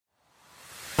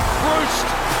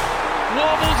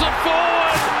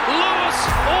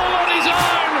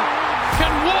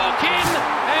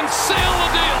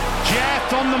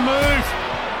on the move.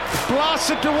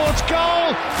 Blasted towards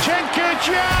goal.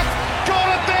 Cenk-Urjak got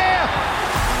it there.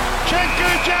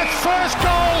 Cenk-Urjak's first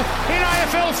goal in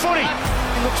AFL footy.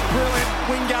 He looks brilliant.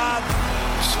 Wingard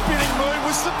spinning move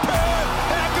was superb.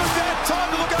 How good that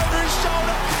time to look over his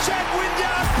shoulder. Jack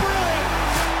Wingard, brilliant.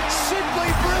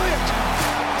 Simply brilliant.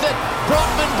 That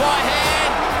Brotman by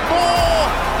hand.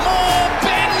 More,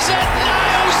 bends it,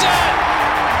 nails it.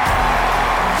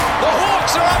 The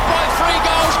Hawks are up by 3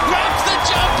 goals. Grabs the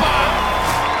jumper.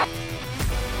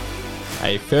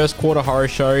 A first quarter horror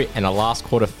show and a last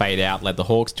quarter fade out led the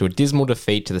Hawks to a dismal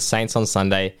defeat to the Saints on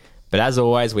Sunday. But as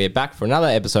always, we are back for another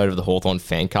episode of the Hawthorn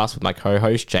Fancast with my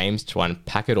co-host James to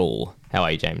unpack it all. How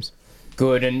are you, James?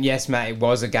 Good, and yes, mate, it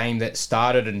was a game that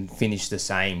started and finished the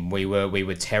same. We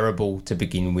were terrible to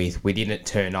begin with. We didn't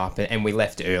turn up, and we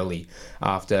left early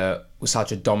after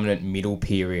such a dominant middle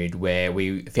period where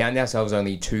we found ourselves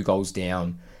only 2 goals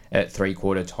down at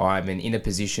 3-quarter time and in a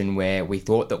position where we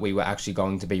thought that we were actually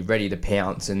going to be ready to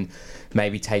pounce and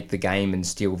maybe take the game and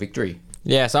steal victory.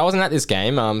 Yeah, so I wasn't at this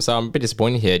game, so I'm a bit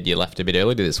disappointed here you left a bit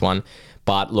early to this one.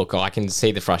 But look, I can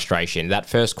see the frustration. That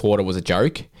first quarter was a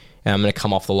joke, and I'm going to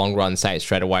come off the long run and say it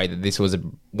straight away that this was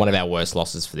one of our worst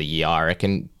losses for the year. I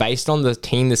reckon based on the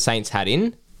team the Saints had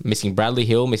in, missing Bradley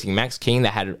Hill, missing Max King, they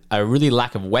had a really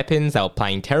lack of weapons. They were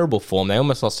playing terrible form. They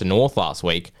almost lost to North last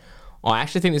week. I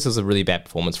actually think this was a really bad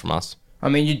performance from us. I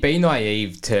mean, you'd be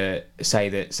naive to say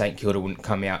that St Kilda wouldn't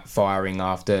come out firing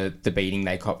after the beating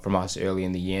they copped from us early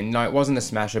in the year. No, it wasn't a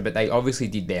smasher, but they obviously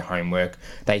did their homework.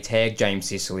 They tagged James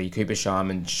Sicily, Cooper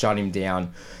Sharman, shut him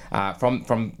down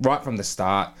from right from the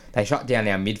start. They shut down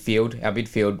our midfield. Our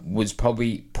midfield was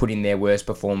probably put in their worst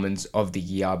performance of the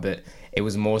year, but it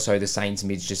was more so the Saints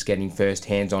mids just getting first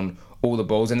hands on all the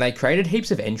balls, and they created heaps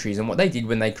of entries. And what they did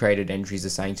when they created entries, the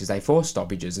Saints, is they forced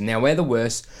stoppages. And now we're the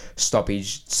worst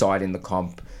stoppage side in the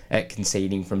comp at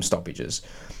conceding from stoppages.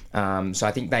 So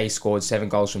I think they scored 7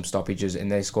 goals from stoppages,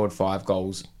 and they scored 5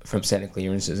 goals from centre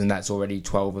clearances, and that's already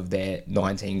 12 of their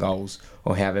 19 goals,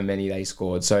 or however many they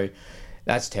scored. So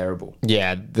that's terrible.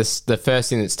 Yeah, the first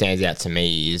thing that stands out to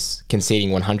me is conceding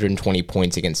 120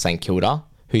 points against St Kilda,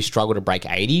 who struggled to break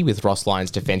 80 with Ross Lyon's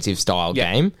defensive style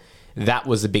game. That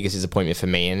was the biggest disappointment for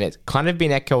me, and it's kind of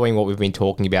been echoing what we've been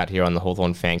talking about here on the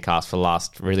Hawthorn Fancast for the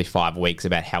last really 5 weeks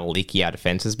about how leaky our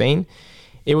defence has been.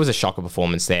 It was a shocker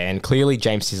performance there, and clearly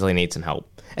James Sicily needs some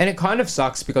help. And it kind of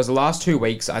sucks because the last 2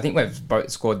 weeks, I think we've both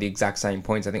scored the exact same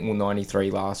points. I think we were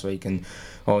 93 last week,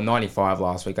 or 95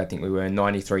 last week. I think we were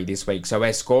 93 this week. So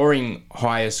we're scoring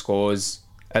higher scores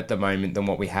at the moment than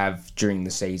what we have during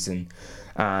the season.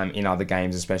 In other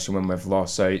games, especially when we've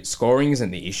lost. So scoring isn't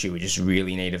the issue. We just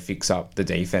really need to fix up the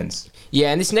defence.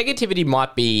 Yeah, and this negativity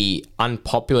might be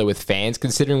unpopular with fans,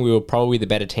 considering we were probably the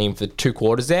better team for 2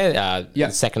 quarters there.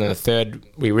 The second and the third,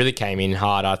 we really came in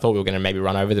hard. I thought we were going to maybe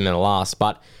run over them in the last.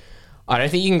 But I don't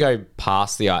think you can go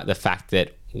past the fact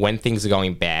that when things are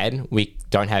going bad, we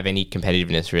don't have any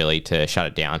competitiveness really to shut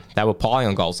it down. They were piling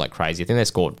on goals like crazy. I think they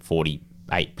scored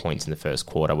 48 points in the first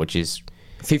quarter, which is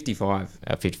 55.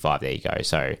 55, there you go.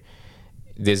 So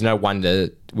there's no wonder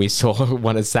we saw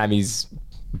one of Sammy's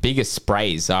biggest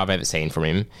sprays I've ever seen from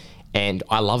him. And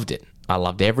I loved it. I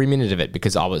loved every minute of it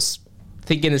because I was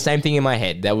thinking the same thing in my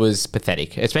head. That was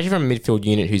pathetic, especially from a midfield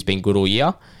unit who's been good all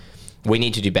year. We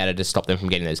need to do better to stop them from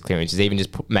getting those clearances, even just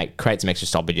create some extra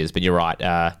stoppages. But you're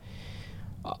right.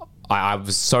 I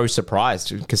was so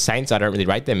surprised because Saints, I don't really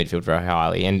rate their midfield very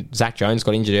highly. And Zach Jones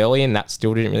got injured early and that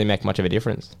still didn't really make much of a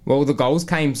difference. Well, the goals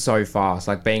came so fast.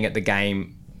 Like being at the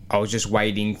game, I was just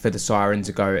waiting for the siren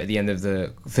to go at the end of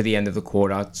the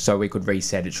quarter so we could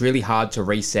reset. It's really hard to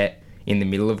reset in the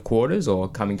middle of quarters or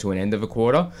coming to an end of a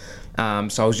quarter.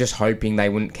 So I was just hoping they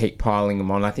wouldn't keep piling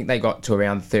them on. I think they got to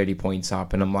around 30 points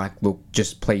up and I'm like, look,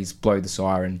 just please blow the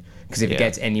siren. Because if it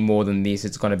gets any more than this,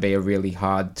 it's going to be really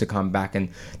hard to come back. And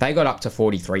they got up to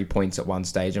 43 points at one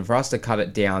stage. And for us to cut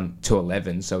it down to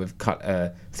 11, so we've cut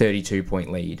a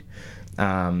 32-point lead,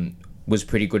 was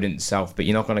pretty good in itself. But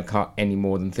you're not going to cut any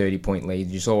more than 30-point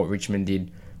leads. You saw what Richmond did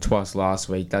to us last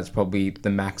week. That's probably the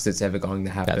max that's ever going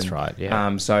to happen. That's right,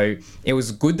 yeah. So it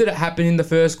was good that it happened in the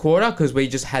first quarter because we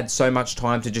just had so much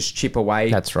time to just chip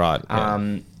away. That's right.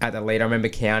 Yeah. At the lead. I remember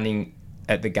counting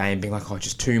at the game being like,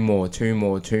 just 2 more.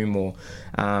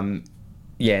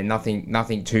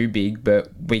 Nothing too big, but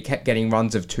we kept getting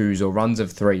runs of 2s or runs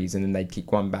of 3s and then they'd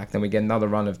kick one back. Then we get another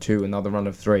run of 2, another run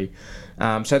of 3.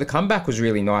 So the comeback was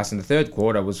really nice and the third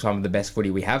quarter was some of the best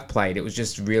footy we have played. It was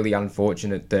just really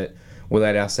unfortunate that we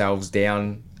let ourselves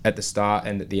down at the start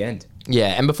and at the end.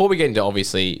 Yeah, and before we get into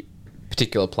obviously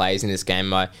particular plays in this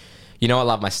game, You know, I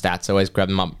love my stats. I always grab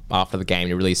them up after the game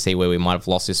to really see where we might have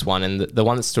lost this one. And the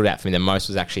one that stood out for me the most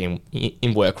was actually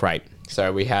in work rate.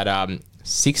 So we had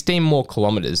 16 more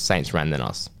kilometres Saints ran than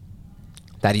us.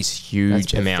 That is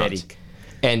huge amount. Pathetic.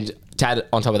 And to add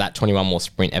on top of that, 21 more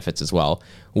sprint efforts as well.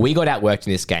 We got outworked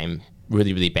in this game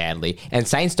really, really badly. And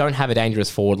Saints don't have a dangerous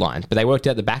forward line, but they worked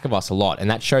out the back of us a lot. And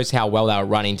that shows how well they were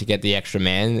running to get the extra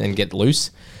man and get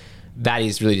loose. That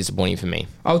is really disappointing for me.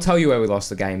 I'll tell you where we lost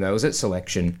the game, though. It was at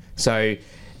selection. So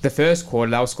the first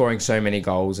quarter, they were scoring so many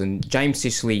goals. And James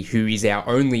Sicily, who is our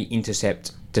only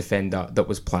intercept defender that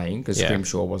was playing, because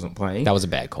Scrimshaw wasn't playing. That was a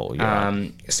bad call. You're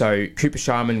right. So Cooper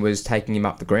Sharman was taking him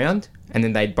up the ground, and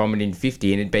then they'd bomb it in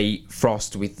 50, and it'd be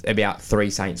Frost with about 3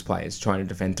 Saints players trying to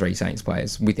defend 3 Saints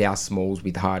players with our smalls,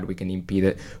 with Hardwick and Impey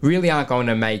that really aren't going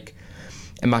to make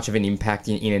much of an impact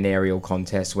in an aerial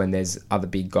contest when there's other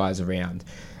big guys around.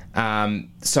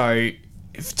 So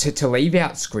to leave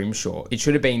out Scrimshaw, it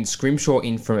should have been Scrimshaw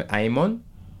in for Amon,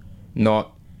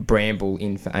 not Bramble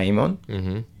in for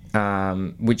Amon.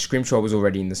 Which Scrimshaw was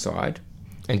already in the side,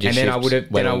 and then I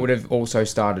would have also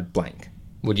started Blank.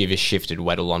 Would you have just shifted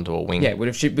Weddle onto a wing? Yeah, would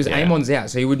have shifted because Amon's out,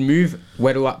 so you would move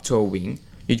Weddle up to a wing.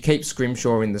 You'd keep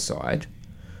Scrimshaw in the side.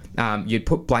 You'd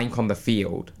put Blank on the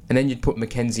field, and then you'd put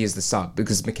Mackenzie as the sub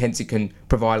because Mackenzie can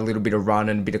provide a little bit of run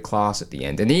and a bit of class at the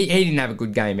end. And he didn't have a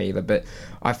good game either, but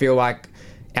I feel like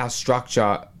our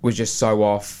structure was just so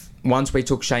off. Once we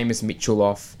took Seamus Mitchell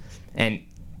off, and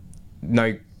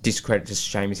no discredit to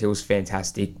Seamus, he was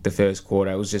fantastic the first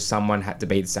quarter. It was just someone had to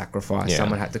be the sacrifice.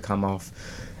 Someone had to come off.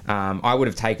 I would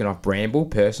have taken off Bramble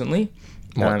personally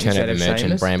instead of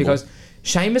Seamus, because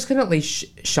Seamus can at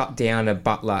least shut down a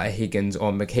Butler, a Higgins,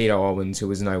 or Makito Owens, who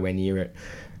was nowhere near it.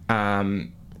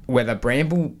 Whether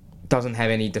Bramble doesn't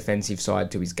have any defensive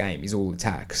side to his game, he's all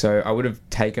attack. So I would have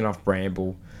taken off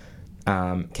Bramble,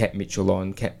 kept Mitchell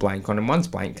on, kept Blank on, and once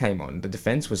Blank came on, the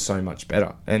defence was so much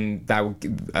better. And they were,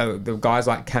 the guys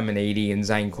like Caminiti and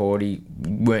Zane Cordy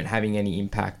weren't having any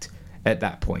impact at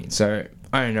that point. So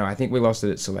I don't know. I think we lost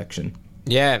it at selection.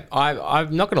 Yeah,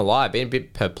 I'm not going to lie. I've been a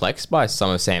bit perplexed by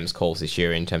some of Sam's calls this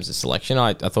year in terms of selection.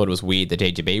 I thought it was weird that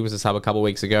DGB was a sub a couple of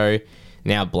weeks ago.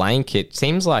 Now Blank, it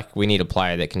seems like we need a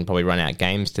player that can probably run out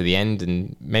games to the end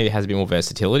and maybe has a bit more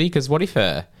versatility. Because what if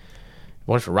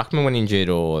Ruckman went injured,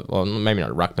 or maybe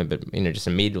not Ruckman, but just a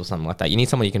mid or something like that? You need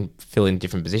someone you can fill in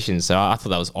different positions. So I thought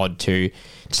that was odd too.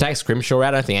 To take Scrimshaw out,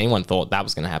 I don't think anyone thought that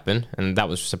was going to happen, and that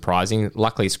was surprising.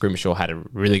 Luckily, Scrimshaw had a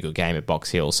really good game at Box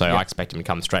Hill, so I expect him to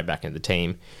come straight back into the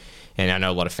team. And I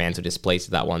know a lot of fans were displeased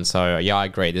with that one. So yeah, I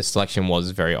agree. The selection was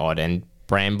very odd, and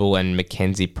Bramble and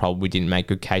Mackenzie probably didn't make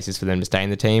good cases for them to stay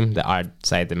in the team. That I'd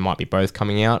say they might be both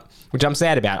coming out, which I'm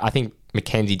sad about. I think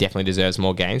Mackenzie definitely deserves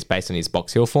more games based on his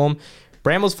Box Hill form.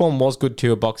 Bramble's form was good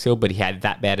too at Box Hill, but he had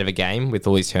that bad of a game with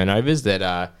all his turnovers that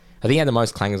I think he had the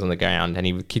most clangers on the ground, and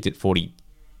he kicked it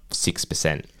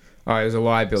 46%. Oh, it was a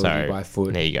liability by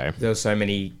foot. There you go. There were so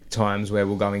many times where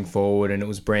we're going forward, and it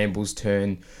was Bramble's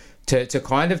turn to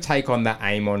kind of take on that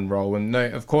Amon role. And no,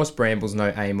 of course, Bramble's no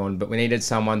Amon, but we needed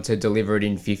someone to deliver it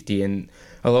in 50. And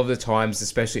a lot of the times,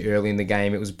 especially early in the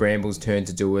game, it was Bramble's turn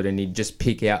to do it, and he'd just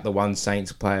pick out the one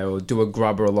Saints player or do a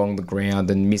grubber along the ground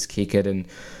and miss kick it. And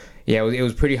yeah, it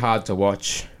was pretty hard to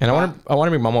watch. And I want to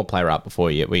bring one more player up before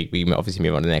we obviously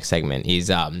move on to the next segment.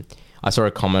 I saw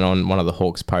a comment on one of the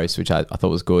Hawks posts, which I thought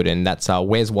was good, and that's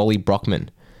where's Wally Brockman?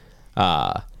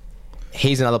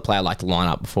 He's another player I'd like to line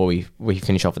up before we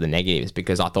finish off with the negatives,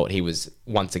 because I thought he was,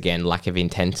 once again, lack of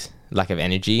intent, lack of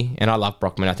energy. And I love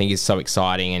Brockman. I think he's so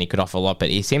exciting and he could offer a lot, but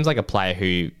he seems like a player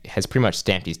who has pretty much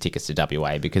stamped his tickets to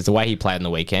WA, because the way he played on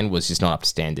the weekend was just not up to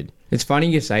standard. It's funny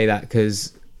you say that,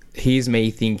 because here's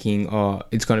me thinking,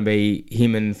 it's going to be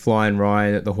him and Flying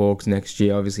Ryan at the Hawks next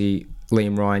year. Obviously,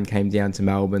 Liam Ryan came down to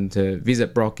Melbourne to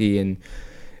visit Brocky, and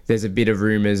there's a bit of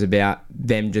rumours about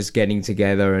them just getting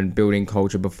together and building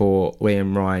culture before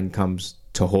Liam Ryan comes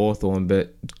to Hawthorn.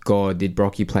 But God, did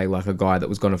Brocky play like a guy that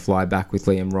was going to fly back with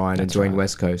Liam Ryan and join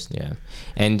West Coast. Yeah.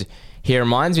 And he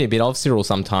reminds me a bit of Cyril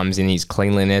sometimes in his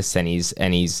cleanliness and his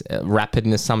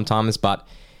rapidness sometimes, but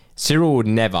Cyril would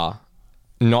never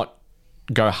not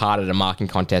go hard at a marking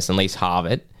contest and at least halve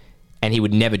it, and he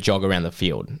would never jog around the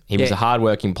field. He was a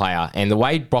hard-working player, and the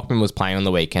way Brockman was playing on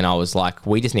the weekend, I was like,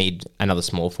 we just need another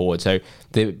small forward. So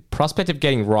the prospect of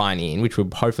getting Ryan in, which we'll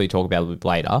hopefully talk about a bit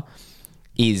later,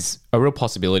 is a real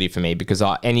possibility for me, because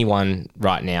anyone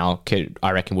right now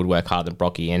I reckon would work harder than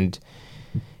Brocky. And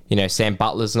Sam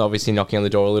Butler's obviously knocking on the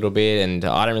door a little bit, and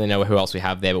I don't really know who else we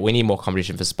have there, but we need more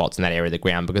competition for spots in that area of the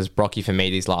ground, because Brocky, for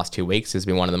me, these last 2 weeks has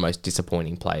been one of the most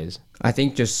disappointing players. I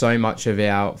think just so much of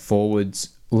our forwards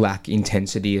lack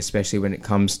intensity, especially when it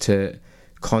comes to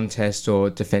contest or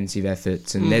defensive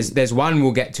efforts. And there's one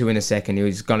we'll get to in a second. He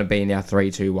was going to be in our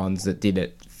 3-2-1s that did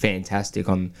it fantastic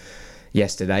on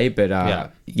yesterday. But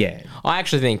yeah. I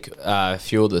actually think a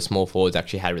few of the small forwards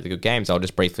actually had really good games. I'll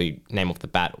just briefly name off the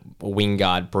bat.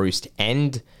 Wingard, Bruce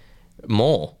and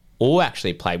Moore all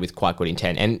actually played with quite good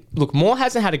intent. And look, Moore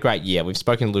hasn't had a great year. We've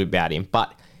spoken a little bit about him,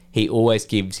 but he always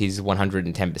gives his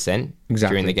 110%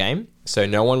 during the game. So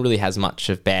no one really has much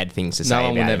of bad things to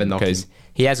say about him because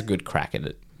he has a good crack at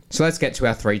it. So let's get to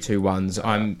our 3-2-1s.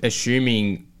 I'm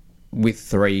assuming with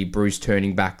 3, Bruce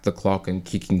turning back the clock and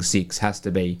kicking 6 has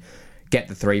to be get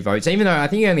the 3 votes, even though I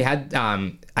think he only had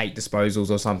 8 disposals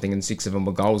or something and 6 of them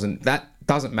were goals. And that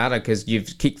doesn't matter because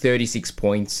you've kicked 36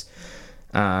 points.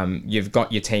 You've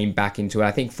got your team back into it.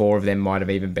 I think 4 of them might have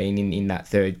even been in that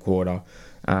third quarter,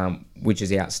 which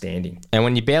is outstanding. And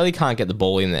when you barely can't get the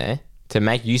ball in there, to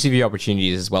make use of your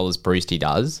opportunities as well as Brewsty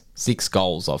does, 6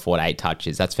 goals off 8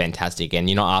 touches, that's fantastic. And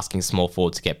you're not asking small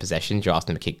forwards to get possessions, you're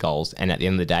asking them to kick goals. And at the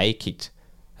end of the day, he kicked,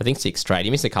 I think, 6 straight.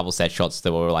 He missed a couple set shots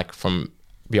that were like from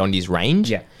beyond his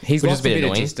range. Yeah, he's lost a bit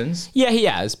of distance. Yeah, he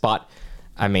has, but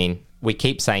I mean, we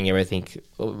keep saying everything.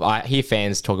 I hear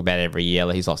fans talk about it every year.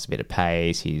 He's lost a bit of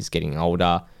pace, he's getting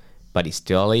older, but he's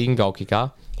still a leading goal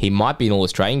kicker. He might be an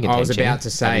All-Australian contention. I was about to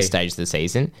say. At this stage of the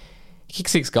season. He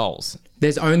kicked 6 goals.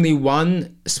 There's only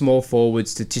one small forward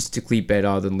statistically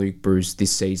better than Luke Bruce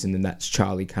this season, and that's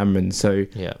Charlie Cameron. So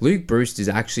Luke Bruce is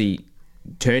actually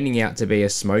turning out to be a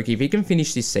smoke. If he can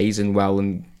finish this season well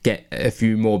and get a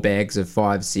few more bags of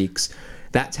 5, 6,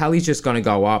 that tally's just going to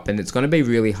go up, and it's going to be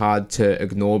really hard to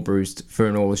ignore Bruce for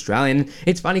an All-Australian.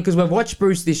 It's funny because we've watched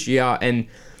Bruce this year, and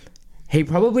he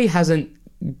probably hasn't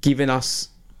given us...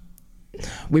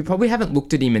 We probably haven't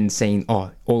looked at him and seen,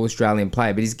 All-Australian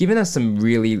player, but he's given us some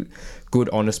really good,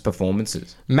 honest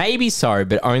performances. Maybe so,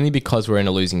 but only because we're in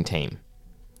a losing team.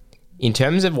 In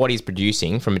terms of what he's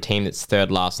producing from a team that's third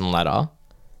last on the ladder,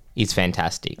 is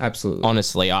fantastic. Absolutely.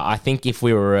 Honestly, I think if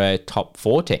we were a top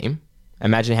 4 team,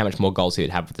 imagine how much more goals he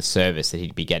would have with the service that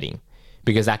he'd be getting.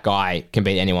 Because that guy can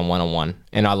beat anyone one-on-one.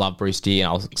 And I love Bruce D, and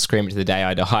I'll scream it to the day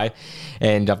I die.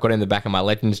 And I've got it in the back of my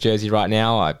Legends jersey right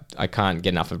now. I can't get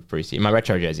enough of Bruce D. My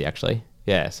retro jersey, actually.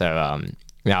 Yeah, so,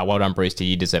 well done, Bruce D.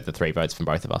 You deserve the 3 votes from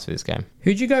both of us for this game.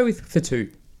 Who'd you go with for 2?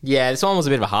 Yeah, this one was a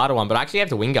bit of a harder one, but I actually have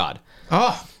to Wingard.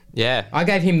 Oh, yeah. I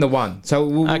gave him the 1. So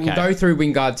we'll go through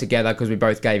Wingard together because we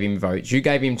both gave him votes. You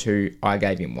gave him 2, I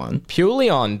gave him 1. Purely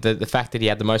on the fact that he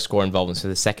had the most score involvements for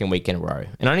the second week in a row.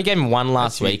 And I only gave him 1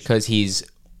 last week because his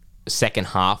second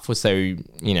half was so, he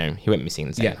went missing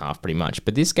in the second half pretty much.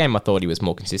 But this game, I thought he was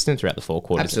more consistent throughout the 4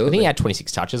 quarters. Absolutely. I think he had 26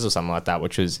 touches or something like that,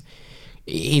 which was...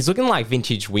 He's looking like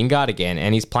vintage Wingard again,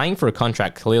 and he's playing for a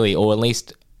contract clearly, or at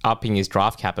least upping his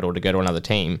draft capital to go to another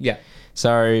team. Yeah.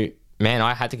 So... Man,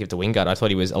 I had to give to Wingard. I thought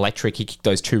he was electric. He kicked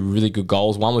those 2 really good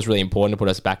goals. One was really important to put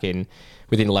us back in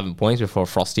within 11 points before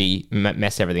Frosty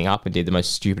messed everything up and did the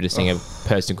most stupidest thing a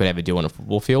person could ever do on a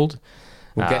football field.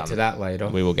 We'll get to that later.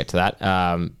 We will get to that.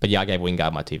 But yeah, I gave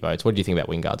Wingard my 2 votes. What do you think about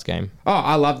Wingard's game? Oh,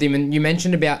 I loved him. And you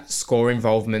mentioned about score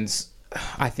involvements.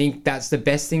 I think that's the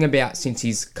best thing about since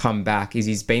he's come back is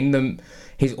he's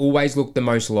always looked the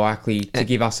most likely to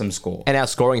give us some score. And our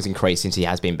scoring's increased since he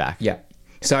has been back. Yeah.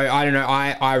 So, I don't know.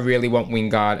 I really want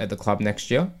Wingard at the club next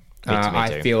year. Me too.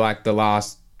 I feel like the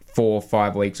last 4 or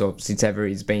 5 weeks or since ever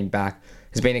he's been back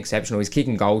has been exceptional. He's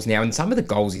kicking goals now, and some of the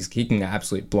goals he's kicking are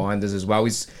absolute blinders as well.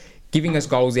 He's giving us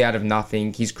goals out of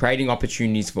nothing. He's creating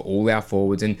opportunities for all our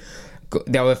forwards, and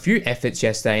there were a few efforts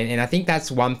yesterday, and I think that's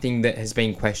one thing that has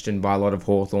been questioned by a lot of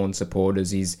Hawthorn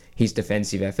supporters is his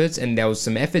defensive efforts, and there was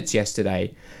some efforts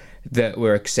yesterday that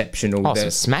were exceptional.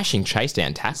 Some smashing chase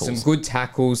down tackles. Some good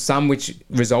tackles, some which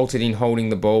resulted in holding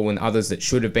the ball and others that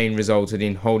should have been resulted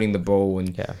in holding the ball.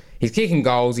 And he's kicking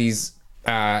goals. He's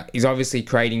obviously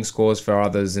creating scores for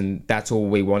others, and that's all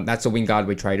we want. That's a Wingard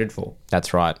we traded for.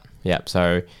 That's right. Yep.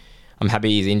 So I'm happy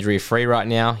he's injury-free right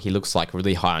now. He looks like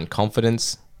really high on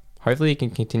confidence. Hopefully he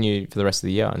can continue for the rest of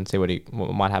the year and see what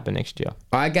might happen next year.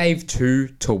 I gave 2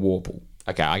 to Warple.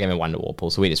 Okay, I gave him 1 to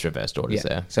Warple, so we just reversed orders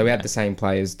there. So we had the same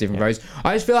players, different rows.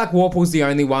 I just feel like Warple's the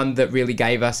only one that really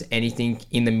gave us anything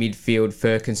in the midfield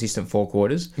for consistent 4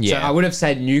 quarters. Yeah. So I would have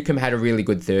said Newcomb had a really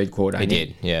good third quarter. He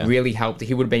did, yeah. Really helped.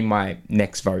 He would have been my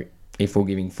next vote if we're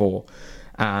giving 4.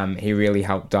 He really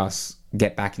helped us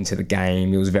get back into the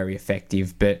game. He was very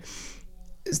effective, but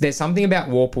there's something about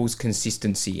Warple's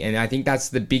consistency, and I think that's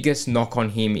the biggest knock on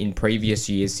him in previous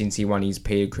years since he won his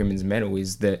Peter Crimmins medal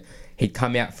is that He'd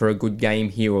come out for a good game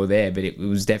here or there, but it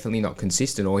was definitely not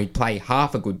consistent. Or he'd play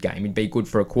half a good game. He'd be good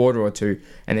for a quarter or two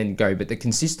and then go. But the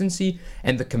consistency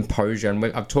and the composure, and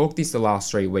I've talked this the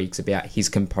last 3 weeks about his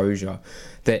composure,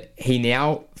 that he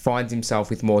now finds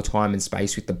himself with more time and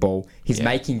space with the ball. He's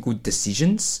making good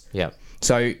decisions. Yeah.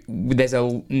 So there's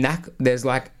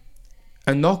like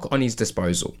a knock on his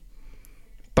disposal,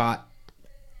 but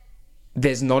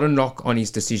there's not a knock on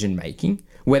his decision making.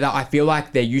 Whether I feel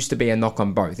like there used to be a knock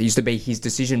on both. It used to be his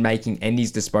decision making and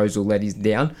his disposal let him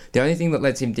down. The only thing that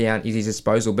lets him down is his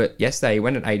disposal. But yesterday he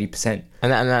went at 80%.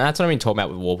 And that's what I've been talking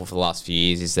about with Warple for the last few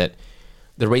years, is that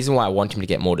the reason why I want him to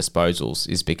get more disposals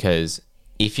is because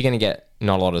if you're going to get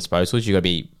not a lot of disposals, you've got to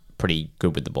be pretty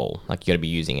good with the ball. Like, you got to be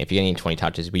using it. If you're getting 20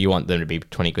 touches, but you want them to be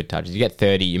 20 good touches. You get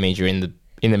 30, it means you're in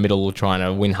the middle trying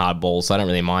to win hard balls. So I don't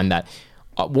really mind that.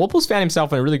 Warple's found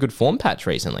himself in a really good form patch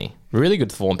recently. Really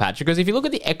good form patch. Because if you look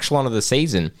at the echelon of the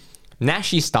season,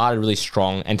 Nashi started really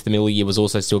strong and to the middle of the year was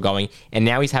also still going. And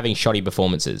now he's having shoddy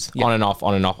performances. On and off,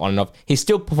 on and off, on and off. He's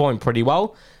still performing pretty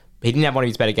well. He didn't have one of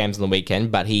his better games on the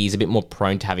weekend, but he's a bit more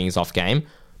prone to having his off game.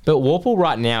 But Warple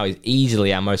right now is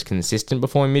easily our most consistent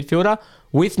performing midfielder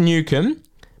with Newcomb.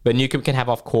 But Newcomb can have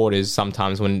off quarters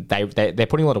sometimes when they're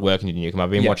putting a lot of work into Newcomb.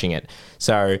 I've been watching it.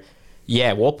 So,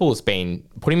 yeah, Warple's been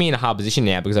putting me in a hard position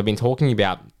now because I've been talking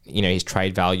about, his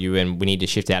trade value and we need to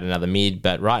shift out another mid.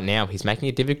 But right now, he's making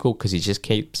it difficult because he just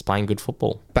keeps playing good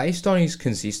football. Based on his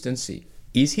consistency,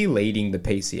 is he leading the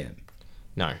PCM?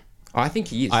 No. I think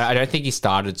he is. I don't think he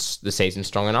started the season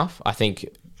strong enough. I think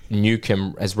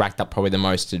Newcomb has racked up probably the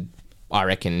most, I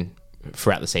reckon,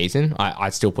 throughout the season.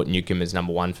 I'd still put Newcomb as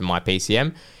number one for my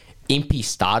PCM. Impey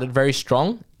started very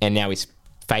strong, and now he's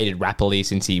faded rapidly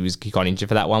since he got injured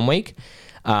for that 1 week.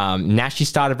 Nashi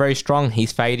started very strong.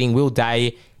 He's fading. Will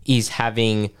Day is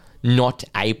having not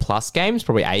A+ games,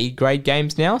 probably A grade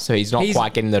games now, so he's not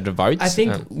quite getting the votes. I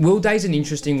think Will Day's an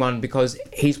interesting one because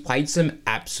he's played some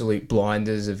absolute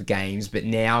blinders of games, but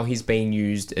now he's being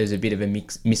used as a bit of a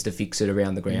Mr. Fix-It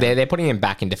around the ground. They're putting him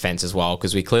back in defence as well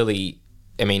because we clearly...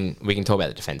 we can talk about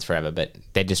the defence forever, but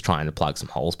they're just trying to plug some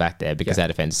holes back there because our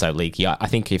defence is so leaky. I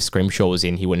think if Scrimshaw was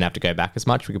in, he wouldn't have to go back as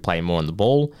much. We could play him more on the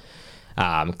ball.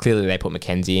 Clearly, they put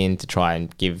Mackenzie in to try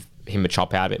and give him a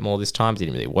chop out a bit more this time. It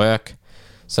didn't really work.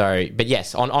 So, but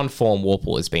yes, on form,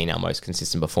 Warple has been our most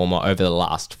consistent performer over the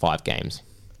last 5 games.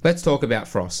 Let's talk about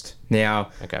Frost.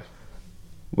 Now,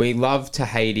 we love to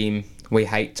hate him. We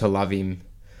hate to love him.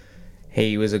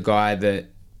 He was a guy that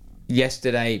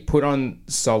yesterday put on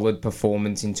solid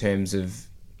performance in terms of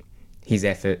his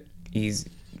effort.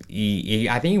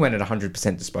 I think he went at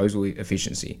 100% disposal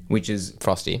efficiency, which is...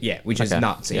 Frosty? Yeah, which is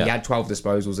nuts. He had 12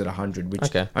 disposals at 100, which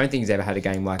I don't think he's ever had a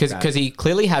game like that. Because he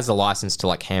clearly has a license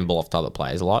to handball off to other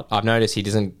players a lot. I've noticed he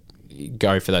doesn't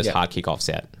go for those hard kickoffs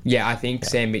yet. Yeah, I think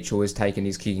Sam Mitchell has taken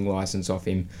his kicking license off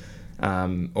him,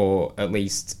 or at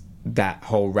least that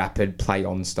whole rapid play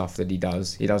on stuff that he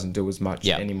does. He doesn't do as much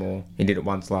anymore. He did it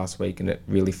once last week and it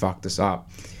really fucked us up.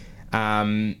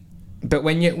 But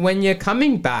when you're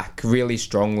coming back really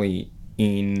strongly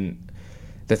in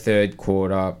the third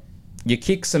quarter, you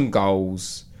kick some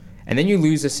goals and then you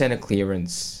lose a centre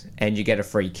clearance and you get a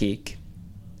free kick,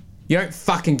 you don't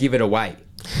fucking give it away.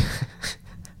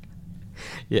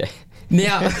 Yeah.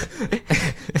 Now,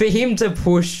 for him to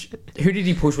push... Who did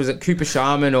he push? Was it Cooper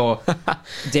Sharman or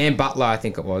Dan Butler, I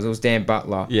think it was. It was Dan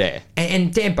Butler. Yeah.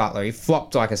 And Dan Butler, he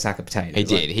flopped like a sack of potatoes. He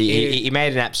did. He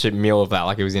made an absolute meal of that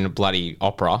like he was in a bloody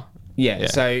opera. Yeah.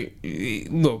 So,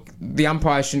 look, the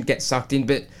umpire shouldn't get sucked in,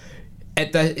 but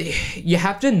you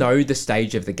have to know the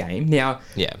stage of the game. Now,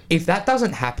 if that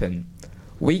doesn't happen...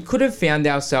 We could have found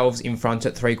ourselves in front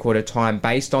at 3/4 time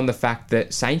based on the fact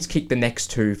that Saints kicked the next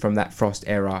 2 from that Frost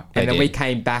era. And then we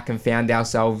came back and found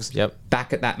ourselves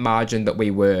back at that margin that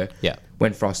we were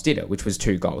when Frost did it, which was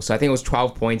 2 goals. So I think it was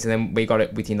 12 points and then we got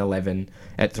it within 11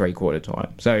 at 3/4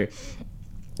 time. So,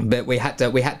 but we had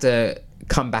to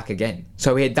come back again.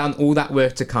 So we had done all that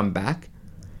work to come back.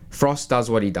 Frost does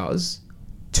what he does.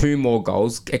 2 more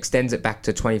goals, extends it back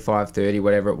to 25-30,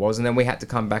 whatever it was. And then we had to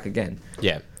come back again.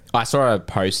 Yeah. I saw a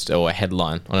post or a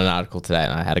headline on an article today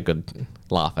and I had a good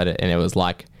laugh at it. And it was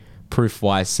like, proof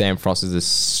why Sam Frost is the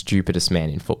stupidest man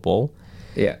in football.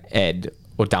 Yeah.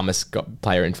 Or dumbest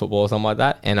player in football or something like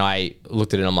that. And I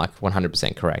looked at it and I'm like,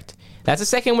 100% correct. That's the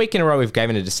second week in a row we've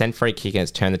given a descent free kick and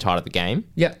it's turned the tide of the game.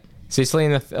 Yeah. Sicily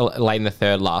late in the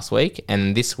third last week.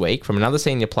 And this week, from another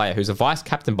senior player who's a vice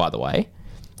captain, by the way,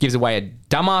 gives away a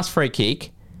dumbass free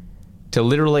kick to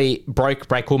literally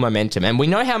break all momentum. And we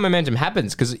know how momentum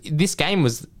happens because this game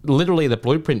was literally the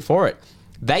blueprint for it.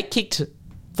 They kicked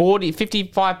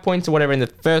 55 points or whatever in the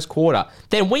first quarter.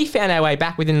 Then we found our way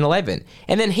back within 11.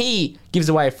 And then he gives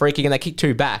away a free kick and they kick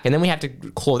 2 back. And then we have to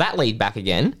claw that lead back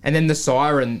again. And then the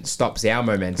siren stops our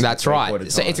momentum. That's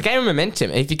right. So it's a game of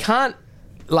momentum. If you can't,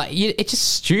 it's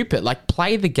just stupid.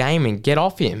 Play the game and get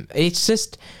off him. It's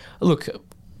just, look,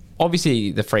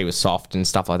 obviously the free was soft and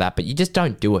stuff like that, but you just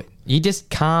don't do it. You just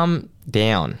calm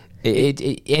down.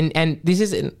 And this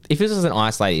isn't, if this was an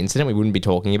isolated incident, we wouldn't be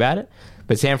talking about it.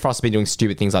 But Sam Frost has been doing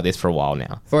stupid things like this for a while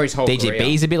now. For his whole career.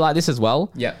 DGB's a bit like this as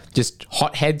well. Yeah. Just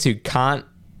hotheads who can't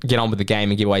get on with the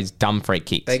game and give away his dumb free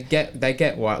kicks. They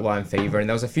get white line fever, and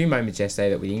there was a few moments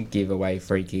yesterday that we didn't give away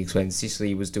free kicks when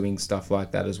Sicily was doing stuff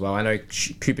like that as well. I know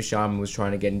Cooper Sharman was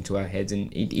trying to get into our heads,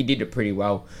 and he did it pretty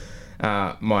well,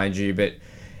 mind you, but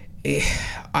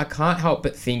I can't help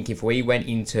but think if we went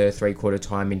into three-quarter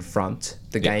time in front,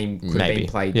 the game could have been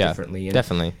played differently. And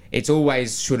definitely. It's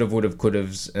always should have, would have, could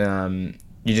have.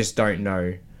 You just don't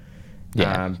know.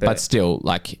 Yeah, but still,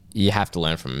 you have to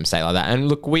learn from a mistake like that. And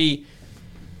look, we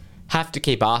have to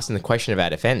keep asking the question of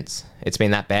our defence. It's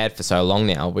been that bad for so long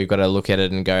now. We've got to look at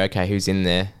it and go, okay, who's in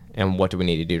there? And what do we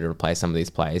need to do to replace some of these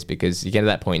players? Because you get to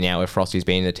that point now where Frosty's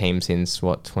been in the team since,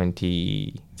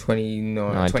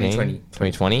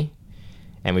 2020?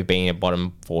 And we've been a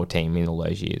bottom 4 team in all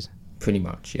those years. Pretty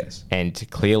much, yes. And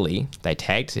clearly, they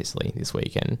tagged Sicily this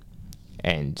weekend.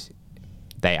 And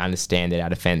they understand that our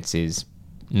defence is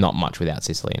not much without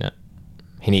Sicily in it.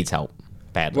 He needs help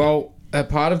badly. Well, a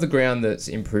part of the ground that's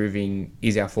improving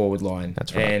is our forward line.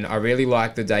 That's right. And I really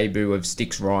like the debut of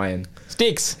Sticks Ryan.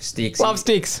 Sticks. Love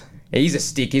Sticks. He's a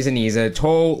stick, isn't he? He's a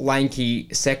tall, lanky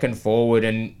second forward,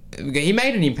 and he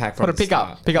made an impact from the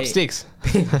start. Pick up Sticks.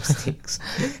 Pick up Sticks.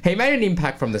 He made an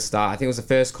impact from the start. I think it was the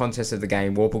first contest of the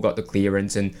game. Warple got the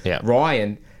clearance, and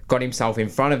Ryan got himself in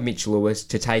front of Mitch Lewis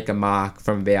to take a mark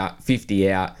from about 50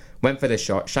 out, went for the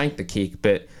shot, shanked the kick,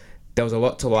 but there was a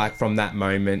lot to like from that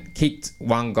moment. Kicked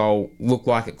 1 goal, looked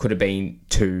like it could have been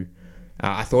 2.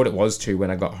 I thought it was 2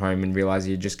 when I got home and realised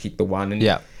he had just kicked the 1.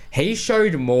 And he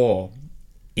showed more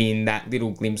in that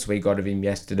little glimpse we got of him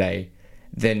yesterday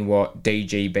than what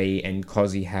DGB and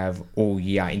Cozzy have all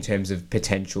year in terms of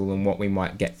potential and what we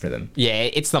might get for them. Yeah,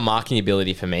 it's the marking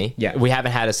ability for me. Yeah. We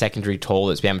haven't had a secondary tall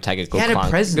that's been able to take a good He had a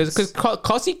presence. Because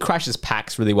Cozzy crashes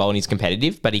packs really well and he's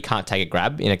competitive, but he can't take a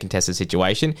grab in a contested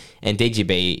situation. And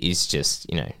DGB is just,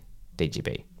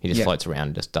 DGB. He just floats around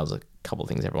and just does a couple of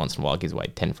things every once in a while, gives away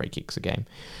 10 free kicks a game.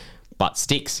 But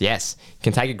Sticks, yes,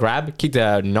 can take a grab, kicked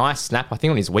a nice snap, I think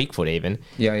on his weak foot even.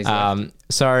 Yeah, he's left.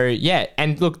 So, yeah,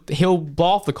 and look, he'll blow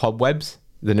off the cobwebs,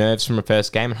 the nerves from a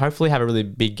first game, and hopefully have a really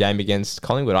big game against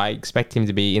Collingwood. I expect him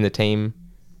to be in the team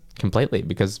completely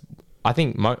because I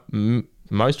think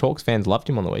most Hawks fans loved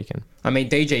him on the weekend. I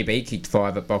mean, DGB kicked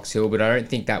 5 at Box Hill, but I don't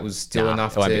think that was still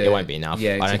enough. It won't be enough.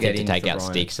 Yeah, I don't think to take out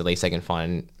Ryan. Sticks, at least they can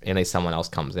find, at least someone else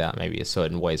comes out, maybe a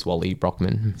certain Wes Wally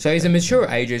Brockman. So he's a mature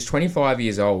age, he's 25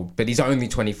 years old, but he's only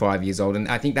 25 years old, and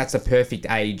I think that's the perfect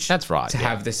age That's right, to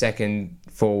have the second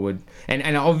forward.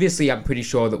 And obviously, I'm pretty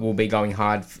sure that we'll be going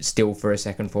hard still for a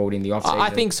second forward in the offseason. I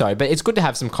think so, but it's good to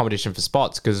have some competition for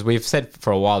spots because we've said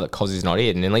for a while that Cozzy's not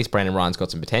it, and at least Brandon Ryan's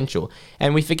got some potential.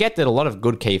 And we forget that a lot of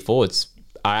good key forwards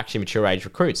are actually mature age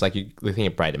recruits. Like you're looking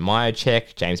at Braden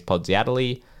Myercheck, James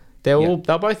Podsiadly. They're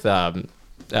both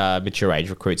mature age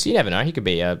recruits. So you never know. He could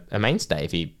be a mainstay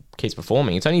if he keeps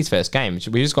performing. It's only his first game.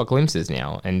 We just got glimpses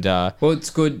now. And well, it's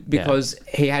good because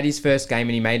he had his first game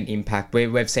and he made an impact.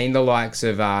 We've seen the likes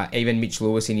of even Mitch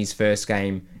Lewis in his first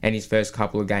game and his first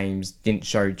couple of games didn't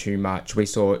show too much.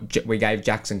 We gave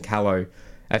Jackson Callow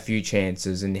a few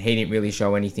chances and he didn't really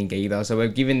show anything either. So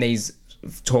we've given these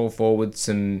tall forwards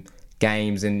some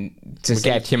games and we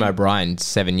gave Tim O'Brien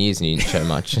 7 years and he didn't show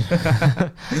much.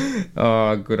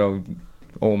 Oh, good old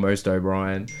almost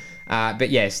O'Brien.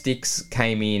 But yeah, Sticks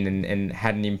came in and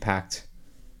had an impact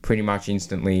pretty much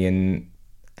instantly and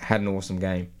had an awesome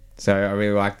game. So I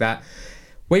really like that.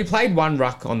 We played 1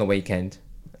 ruck on the weekend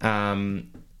and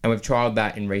we've trialled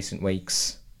that in recent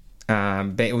weeks.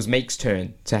 But it was Meek's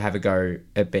turn to have a go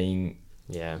at being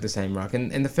the same ruck.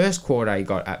 And in the first quarter, he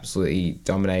got absolutely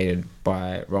dominated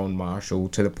by Rowan Marshall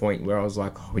to the point where I was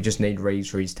like, we just need Reeves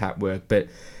for his tap work. But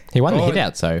he won the hit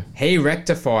out, so he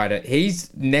rectified it.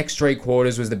 His next 3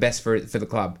 quarters was the best for the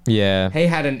club. Yeah. He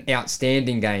had an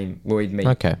outstanding game, Lloyd Meek.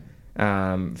 Okay.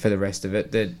 For the rest of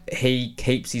it. That he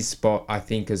keeps his spot, I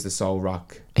think, as the sole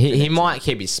ruck. He might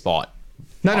keep his spot.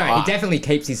 No, he definitely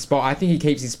keeps his spot. I think he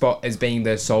keeps his spot as being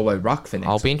the solo ruck for next.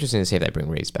 I'll be interested to see if they bring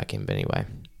Reeves back in, but anyway.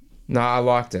 No, I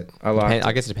liked it.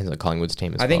 I guess it depends on Collingwood's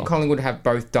team as well. I think Collingwood have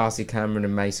both Darcy Cameron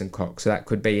and Mason Cox, so that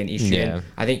could be an issue. Yeah. And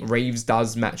I think Reeves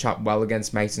does match up well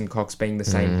against Mason Cox being the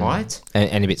same height.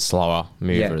 And a bit slower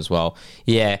mover as well.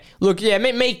 Yeah. Look,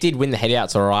 Meek did win the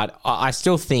headouts all right. I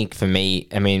still think for me,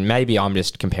 I mean, maybe I'm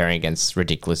just comparing against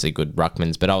ridiculously good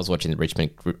ruckmans, but I was watching the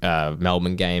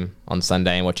Richmond-Melbourne game on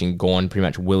Sunday and watching Gawn pretty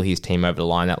much will his team over the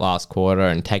line that last quarter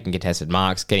and taking contested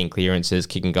marks, getting clearances,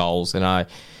 kicking goals, and I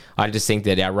just think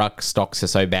that our ruck stocks are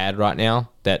so bad right now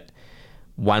that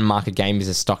one market game is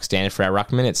a stock standard for our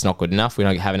ruckman. It's not good enough. We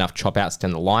don't have enough chop outs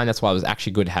down the line. That's why it was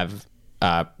actually good to have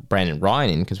Brandon Ryan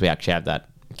in, because we actually have that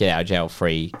get out of jail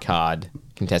free card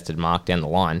contested mark down the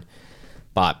line.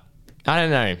 But I don't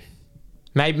know.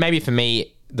 Maybe for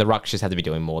me, the rucks just have to be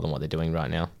doing more than what they're doing right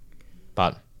now.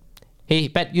 But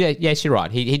yes, you're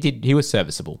right. He was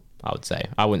serviceable, I would say.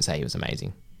 I wouldn't say he was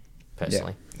amazing,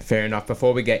 personally. Yeah. Fair enough.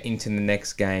 Before we get into the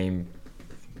next game,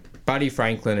 Buddy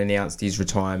Franklin announced his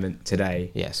retirement today.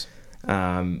 Yes.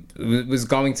 Was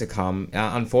going to come.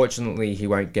 Unfortunately, he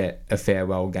won't get a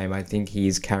farewell game. I think he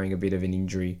is carrying a bit of an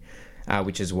injury,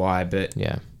 which is why. But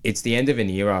yeah, it's the end of an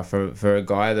era for a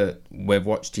guy that we've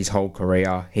watched his whole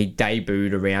career. He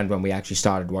debuted around when we actually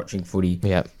started watching footy.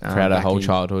 Yeah, throughout our whole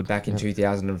childhood. Back in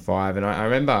 2005. And I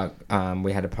remember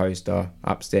we had a poster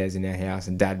upstairs in our house,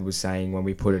 and Dad was saying when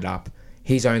we put it up,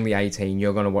 he's only 18,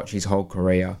 you're going to watch his whole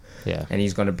career. Yeah. And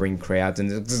he's going to bring crowds.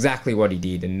 And it's exactly what he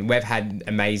did. And we've had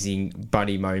amazing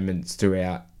Buddy moments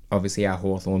throughout, obviously, our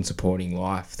Hawthorn supporting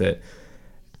life, that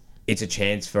it's a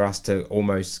chance for us to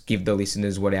almost give the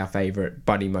listeners what our favourite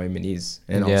Buddy moment is.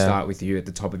 And I'll start with you at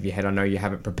the top of your head. I know you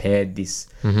haven't prepared this,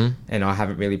 and I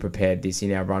haven't really prepared this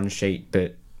in our run sheet,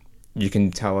 but you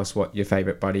can tell us what your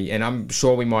favourite Buddy, and I'm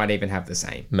sure we might even have the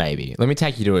same. Maybe. Let me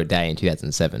take you to a day in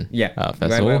 2007. Yeah,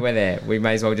 first of all. We're there. We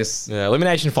may as well just...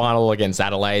 elimination final against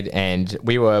Adelaide, and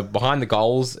we were behind the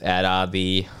goals at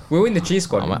the... We were in the cheer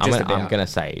squad, I'm going to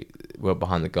say we were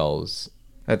behind the goals.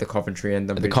 At the Coventry end.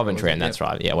 At the Coventry end, that's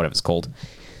right. Yeah, whatever it's called.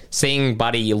 Seeing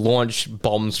Buddy launch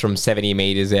bombs from 70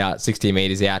 metres out, 60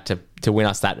 metres out to win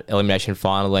us that elimination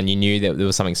final, and you knew that there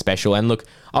was something special. And look,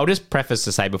 I'll just preface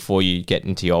to say before you get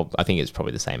into your... I think it's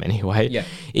probably the same anyway.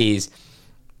 Is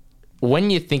when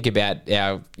you think about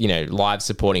our, live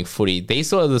supporting footy,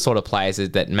 these are the sort of players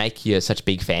that make you such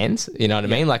big fans. You know what I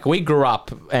mean? Like, we grew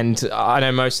up, and I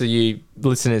know most of you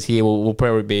listeners here will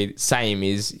probably be the same,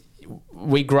 is...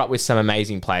 We grew up with some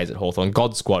amazing players at Hawthorn.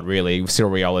 God squad, really.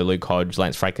 Cyril Rioli, Luke Hodge,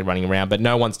 Lance Franklin running around. But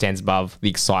no one stands above the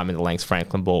excitement that Lance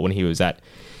Franklin brought when he was at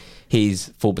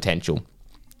his full potential.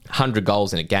 100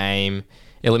 goals in a game,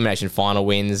 elimination final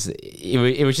wins.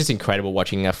 It was just incredible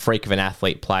watching a freak of an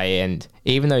athlete play. And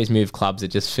even though he's moved clubs, it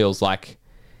just feels like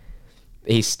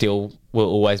he still will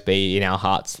always be in our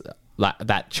hearts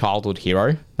that childhood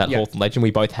hero, that Hawthorn legend.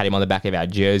 We both had him on the back of our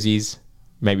jerseys.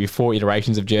 Maybe 4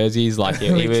 iterations of jerseys. Like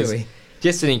it was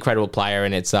just an incredible player,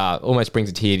 and it's almost brings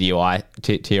a tear to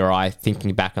your eye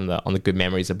thinking back on the good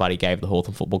memories that Buddy gave the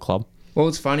Hawthorn Football Club. Well,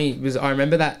 it's funny because I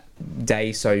remember that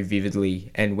day so vividly,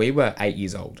 and we were 8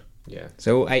 years old. Yeah.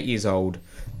 So we were 8 years old,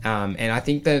 and I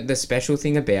think the special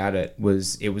thing about it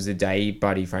was the day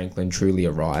Buddy Franklin truly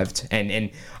arrived, and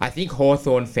I think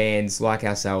Hawthorn fans like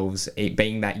ourselves,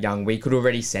 being that young, we could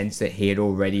already sense that he had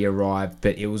already arrived,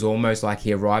 but it was almost like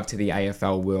he arrived to the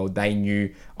AFL world. They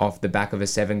knew off the back of a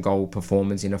 7-goal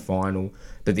performance in a final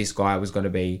that this guy was going to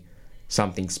be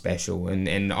something special,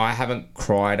 and I haven't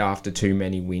cried after too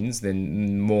many wins.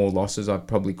 Than more losses I've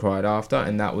probably cried after,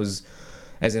 and that was...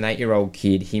 As an 8-year-old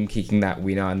kid, him kicking that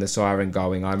winner and the siren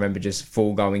going, I remember just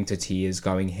full going to tears,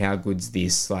 going, how good's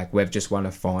this? Like, we've just won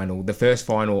a final. The first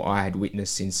final I had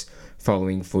witnessed since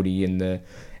following footy,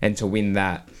 and to win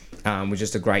that was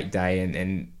just a great day.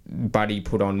 And Buddy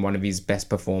put on one of his best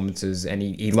performances, and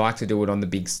he liked to do it on the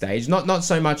big stage. Not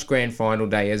so much grand final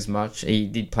day as much. He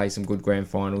did play some good grand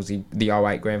finals. The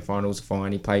 08 grand final was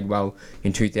fine. He played well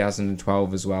in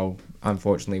 2012 as well.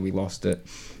 Unfortunately, we lost it.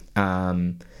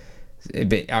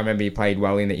 But I remember he played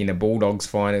well in a Bulldogs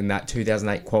final, in that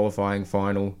 2008 qualifying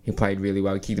final. He played really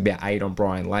well. He kicked about 8 on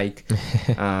Brian Lake,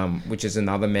 which is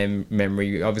another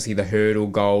memory. Obviously, the hurdle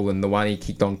goal and the one he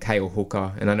kicked on Cale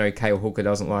Hooker. And I know Cale Hooker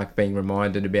doesn't like being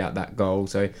reminded about that goal.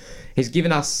 So he's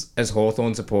given us, as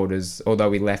Hawthorn supporters,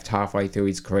 although we left halfway through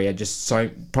his career, just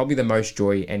probably the most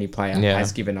joy any player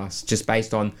has given us, just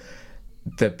based on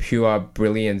the pure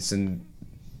brilliance and...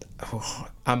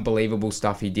 unbelievable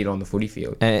stuff he did on the footy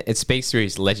field. And it speaks to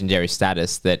his legendary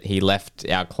status that he left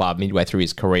our club midway through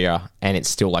his career, and it's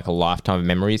still like a lifetime of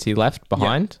memories he left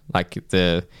behind. Like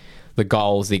the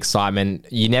goals, the excitement.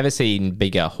 You never seen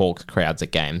bigger Hawks crowds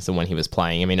at games than when he was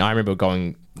playing. I mean, I remember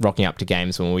rocking up to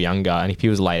games when we were younger, and if he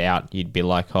was laid out, you'd be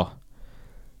like, oh,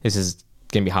 this is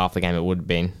going to be half the game it would have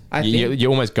been. You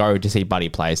almost go to see Buddy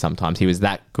play sometimes. He was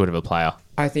that good of a player.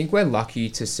 I think we're lucky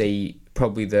to see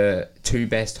probably the two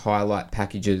best highlight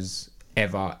packages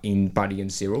ever in Buddy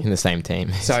and Cyril in the same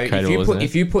team. So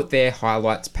if you put their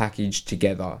highlights package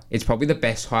together, it's probably the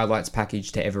best highlights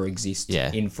package to ever exist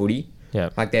in footy. Yeah,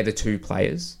 like they're the two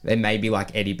players. Then maybe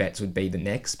like Eddie Betts would be the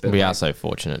next. But we are so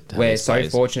fortunate. We're so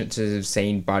fortunate to have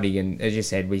seen Buddy, and as you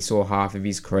said, we saw half of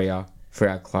his career for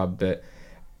our club. But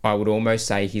I would almost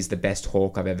say he's the best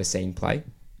Hawk I've ever seen play.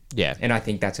 Yeah, and I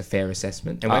think that's a fair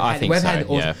assessment. And I think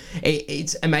so.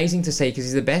 It's amazing to see because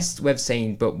he's the best we've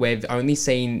seen, but we've only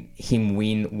seen him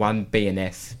win one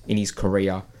BNF in his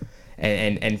career,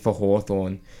 and for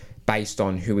Hawthorn, based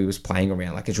on who he was playing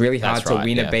around. Like it's really hard to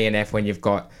win a BNF when you've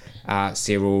got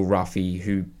Cyril, Ruffy,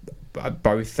 who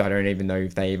both I don't even know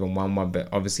if they even won one, but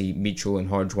obviously Mitchell and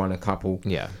Hodge won a couple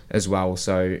as well.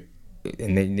 So,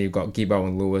 and then you've got Gibbo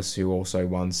and Lewis who also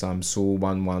won some. Sewell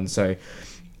won one. So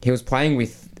he was playing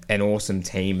with an awesome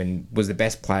team and was the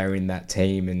best player in that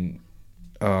team, and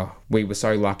we were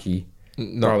so lucky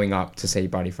growing up to see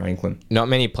Buddy Franklin. Not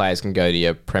many players can go to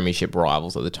your premiership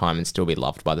rivals at the time and still be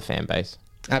loved by the fan base.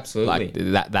 Absolutely.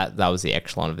 Like that was the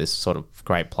echelon of this sort of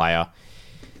great player.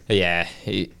 Yeah,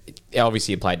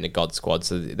 obviously he played in a God squad,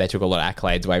 so they took a lot of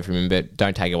accolades away from him, but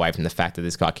don't take away from the fact that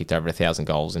this guy kicked over 1,000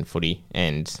 goals in footy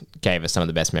and gave us some of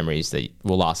the best memories that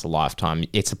will last a lifetime.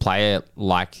 It's a player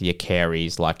like your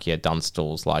Careys, like your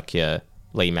Dunstalls, like your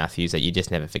Lee Matthews that you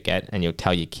just never forget, and you'll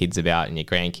tell your kids about and your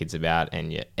grandkids about,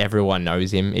 and everyone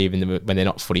knows him, even when they're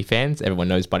not footy fans. Everyone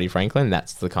knows Buddy Franklin.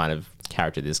 That's the kind of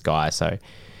character of this guy. So,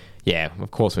 yeah,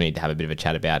 of course we need to have a bit of a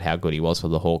chat about how good he was for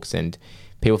the Hawks, and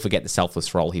people forget the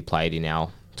selfless role he played in our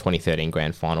 2013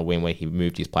 grand final win where he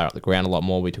moved his player up the ground a lot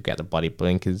more. We took out the bloody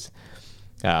blinkers.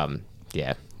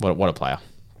 Yeah, what a player.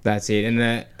 That's it. And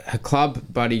the club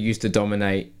Buddy used to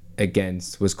dominate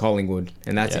against was Collingwood.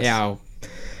 And that's our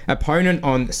opponent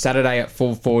on Saturday at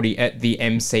 4:40 at the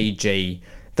MCG.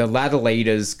 The ladder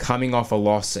leaders coming off a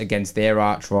loss against their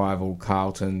arch rival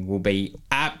Carlton will be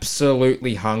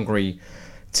absolutely hungry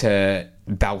to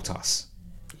belt us.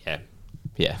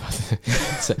 Yeah.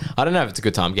 So, I don't know if it's a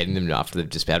good time getting them after they've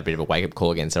just had a bit of a wake-up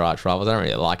call against their arch rivals. I don't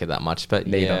really like it that much, but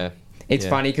neither. It's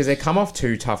funny because they come off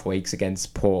 2 tough weeks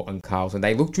against Port and Carlton.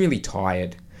 They looked really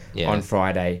tired on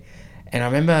Friday. And I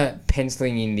remember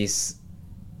penciling in this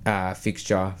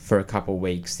fixture for a couple of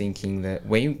weeks thinking that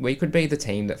we could be the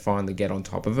team that finally get on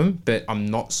top of them, but I'm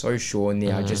not so sure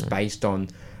now just based on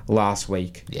last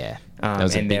week. Yeah, that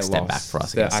was a big step back for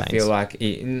us. I feel like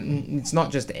it's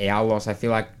not just our loss. I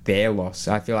feel like their loss.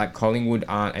 I feel like Collingwood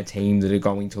aren't a team that are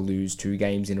going to lose 2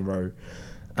 games in a row,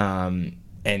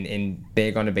 and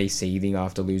they're going to be seething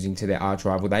after losing to their arch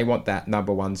rival. They want that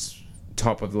number 1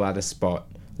 top of the ladder spot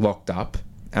locked up,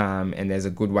 and there's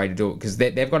a good way to do it because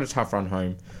they've got a tough run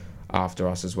home after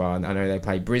us as well. And I know they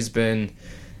play Brisbane.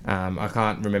 I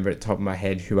can't remember at the top of my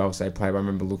head who else they play, but I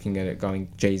remember looking at it going,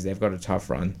 geez, they've got a tough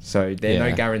run. So there are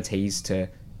no guarantees to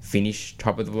finish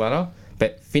top of the ladder,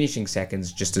 but finishing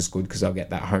second's just as good because they'll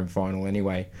get that home final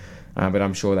anyway. But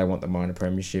I'm sure they want the minor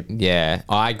premiership. Yeah,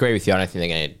 I agree with you. I don't think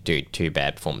they're going to do 2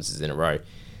 bad performances in a row.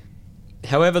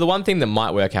 However, the one thing that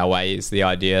might work our way is the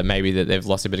idea maybe that they've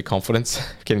lost a bit of confidence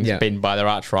getting beaten by their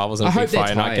arch rivals in a big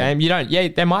Friday night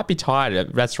game. They might be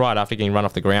tired. That's right, after getting run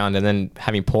off the ground and then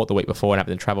having Port the week before and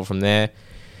having to travel from there.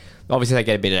 Obviously, they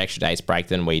get a bit of extra day's break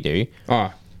than we do.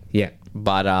 Oh, yeah.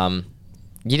 But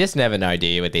you just never know, do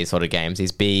you, with these sort of games?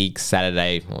 These big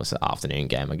Saturday, it's an afternoon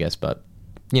game, I guess, but,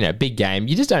 big game.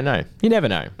 You just don't know. You never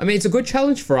know. I mean, it's a good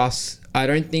challenge for us. I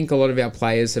don't think a lot of our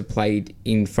players have played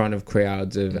in front of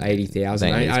crowds of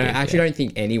 80,000. I actually don't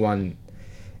think anyone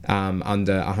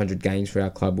under 100 games for our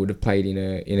club would have played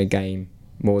in a game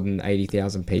more than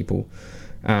 80,000 people.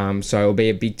 So it'll be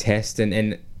a big test,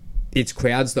 and it's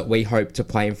crowds that we hope to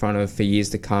play in front of for years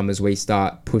to come as we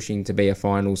start pushing to be a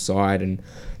final side and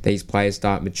these players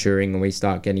start maturing and we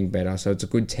start getting better. So it's a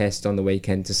good test on the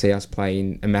weekend to see us play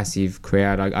in a massive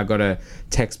crowd. I got a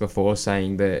text before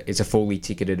saying that it's a fully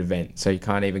ticketed event, so you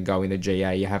can't even go in the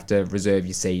GA. You have to reserve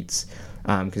your seats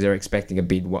because they're expecting a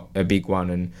big one.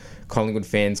 And Collingwood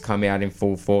fans come out in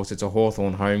full force. It's a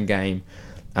Hawthorn home game,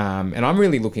 and I'm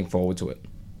really looking forward to it.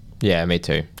 Yeah, me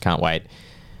too. Can't wait.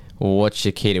 What's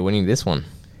your key to winning this one?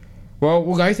 Well,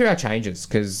 we'll go through our changes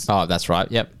because... Oh, that's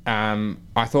right. Yep.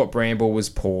 I thought Bramble was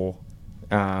poor.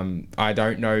 I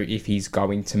don't know if he's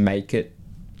going to make it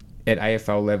at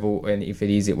AFL level, and if it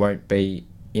is, it won't be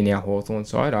in our Hawthorn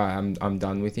side. I'm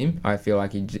done with him. I feel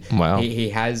like Wow. he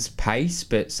has pace,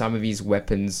 but some of his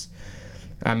weapons,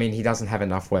 I mean, he doesn't have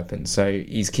enough weapons. So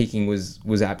his kicking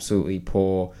was absolutely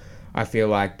poor. I feel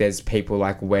like there's people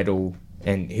like Weddle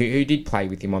and who did play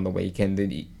with him on the weekend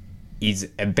that is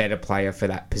a better player for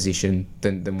that position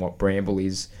than what Bramble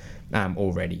is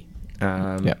already.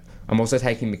 Yep. I'm also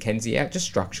taking Mackenzie out just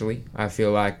structurally. I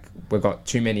feel like we've got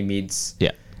too many mids.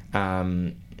 Yeah.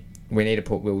 We need to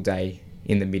put Will Day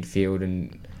in the midfield,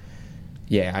 and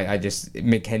I just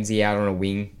Mackenzie out on a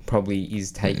wing probably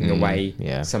is taking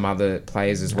away some other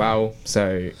players as well.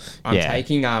 So I'm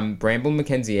taking Bramble and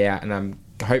Mackenzie out, and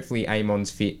hopefully Amon's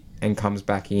fit and comes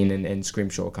back in, and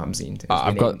Scrimshaw comes in.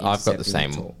 I've got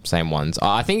the same ones.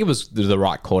 I think it was the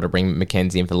right call to bring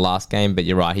Mackenzie in for the last game, but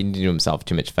you're right, he didn't do himself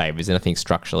too much favours, and I think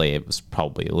structurally it was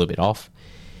probably a little bit off.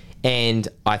 And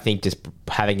I think just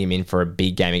having him in for a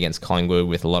big game against Collingwood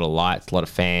with a lot of lights, a lot of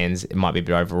fans, it might be a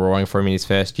bit overroaring for him in his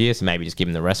first year, so maybe just give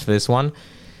him the rest for this one.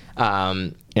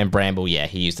 And Bramble,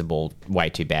 he used the ball way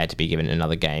too bad to be given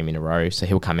another game in a row, so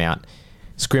he'll come out.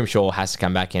 Scrimshaw has to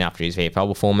come back in after his VFL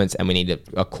performance, and we need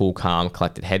a cool, calm,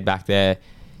 collected head back there.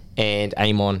 And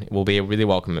Amon will be a really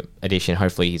welcome addition.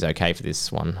 Hopefully he's okay for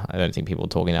this one. I don't think people are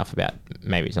talking enough about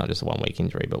maybe it's not just a 1 week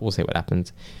injury, but we'll see what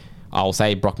happens. I'll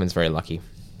say Brockman's very lucky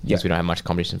because we don't have much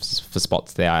competition for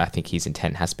spots there. I think his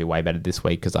intent has to be way better this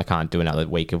week because I can't do another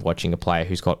week of watching a player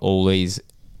who's got all these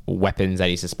weapons at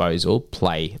his disposal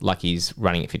play like he's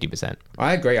running at 50%.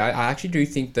 I agree. I actually do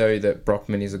think, though, that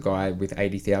Brockman is a guy with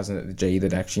 80,000 at the G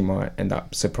that actually might end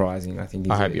up surprising. I think.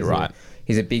 I hope you're right.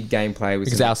 He's a big game player.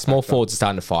 Because our small forwards are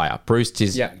starting to fire. Bruce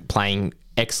is playing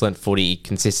excellent footy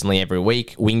consistently every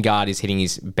week. Wingard is hitting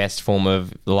his best form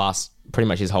of the last, pretty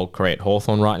much his whole career at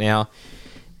Hawthorn right now.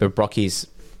 But Brocky's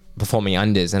performing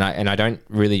unders, and I don't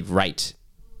really rate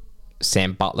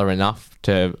Sam Butler enough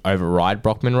to override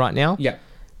Brockman right now. Yeah.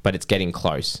 But it's getting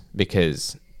close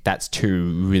because that's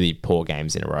 2 really poor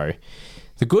games in a row.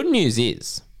 The good news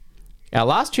is our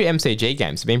last 2 MCG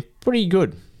games have been pretty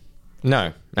good.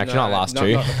 No, actually not last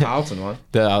 2. Not the Carlton one.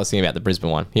 I was thinking about the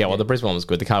Brisbane one. Yeah, well, the Brisbane one was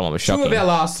good. The Carlton one was shocking. 2 of our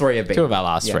last 3 have been. 2 of our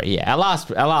last 3, yeah. Our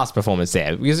last performance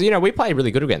there. Because, we played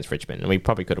really good against Richmond and we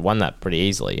probably could have won that pretty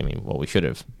easily. I mean, well, we should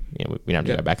have. We don't have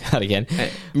to go back to that again.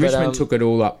 Richmond took it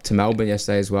all up to Melbourne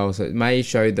yesterday as well, so it may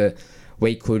show that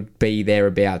we could be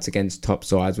thereabouts against top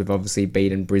sides. We've obviously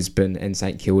beaten Brisbane and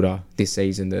St Kilda this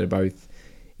season that are both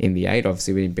in the 8.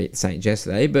 Obviously, we didn't beat the Saints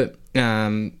yesterday, but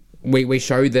we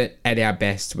showed that at our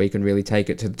best, we can really take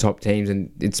it to the top teams,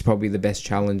 and it's probably the best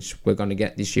challenge we're going to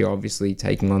get this year, obviously,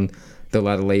 taking on the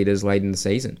ladder leaders late in the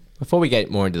season. Before we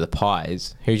get more into the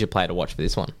pies, who's your player to watch for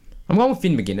this one? I'm going with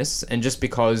Finn McGuinness, and just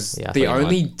because the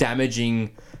only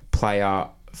damaging player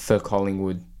for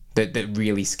Collingwood that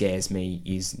really scares me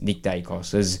is Nick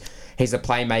Dacos. He's a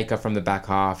playmaker from the back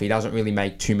half. He doesn't really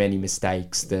make too many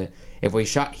mistakes. If we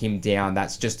shut him down,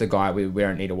 that's just a guy we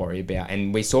don't need to worry about.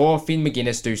 And we saw Finn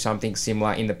McGuinness do something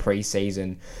similar in the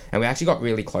pre-season, and we actually got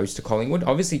really close to Collingwood.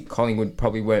 Obviously, Collingwood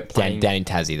probably weren't playing... Down in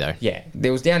Tassie, though. Yeah,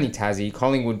 there was down in Tassie.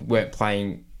 Collingwood weren't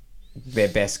playing their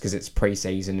best because it's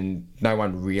pre-season and no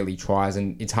one really tries,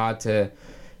 and it's hard to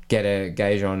get a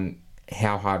gauge on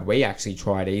how hard we actually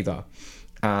tried either.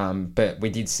 But we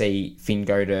did see Finn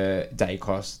go to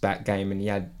Dacos that game and he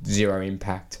had 0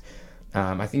 impact.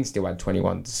 I think he still had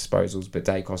 21 disposals, but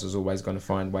Dacos is always going to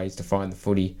find ways to find the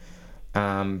footy.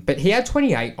 But he had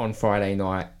 28 on Friday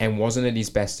night and wasn't at his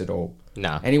best at all.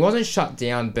 No. And he wasn't shut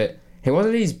down, but he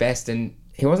wasn't at his best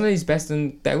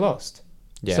and they lost.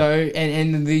 Yeah. So,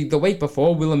 and the week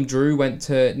before, Willem Drew went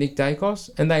to Nick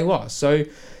Dacos and they lost. So,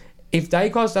 if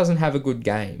Dacos doesn't have a good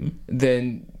game,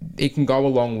 then it can go a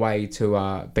long way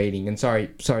to beating. And sorry,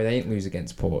 they didn't lose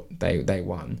against Port. They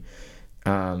won,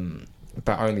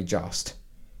 but only just.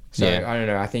 So I don't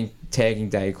know. I think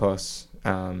tagging Dacos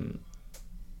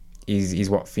is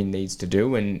what Finn needs to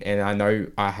do, and I know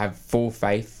I have full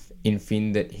faith in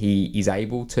Finn that he is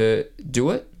able to do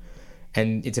it.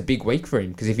 And it's a big week for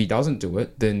him because if he doesn't do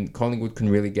it, then Collingwood can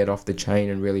really get off the chain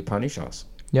and really punish us.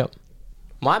 Yep.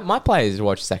 My players to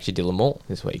watch is actually Dylan Moore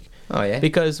this week. Oh, yeah?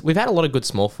 Because we've had a lot of good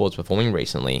small forwards performing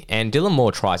recently, and Dylan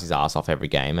Moore tries his ass off every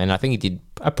game, and I think he did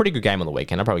a pretty good game on the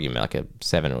weekend. I'd probably give him like a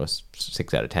 7 or a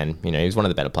 6 out of 10. He was one of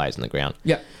the better players on the ground.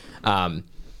 Yeah.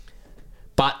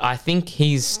 But I think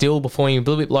he's still performing a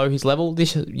little bit below his level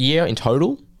this year in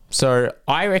total. So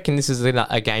I reckon this is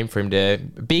a game for him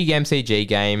big MCG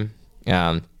game,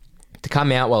 to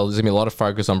come out, there's going to be a lot of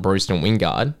focus on Bruce and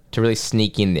Wingard to really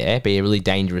sneak in there, be a really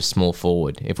dangerous small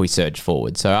forward if we surge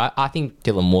forward. So I think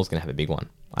Dylan Moore's going to have a big one.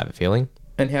 I have a feeling.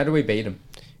 And how do we beat him?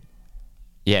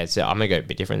 Yeah, so I'm going to go a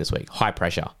bit different this week. High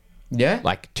pressure. Yeah.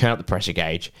 Like, turn up the pressure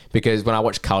gauge. Because when I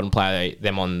watched Carlton play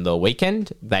them on the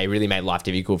weekend, they really made life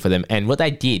difficult for them. And what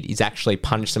they did is actually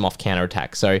punish them off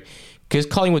counter-attack. So, because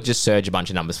Collingwood just surge a bunch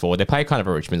of numbers forward. They play kind of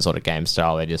a Richmond sort of game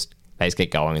style. They just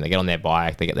get going. They get on their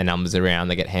bike. They get their numbers around.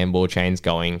 They get handball chains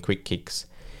going, quick kicks.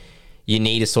 You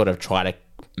need to sort of try to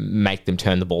make them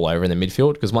turn the ball over in the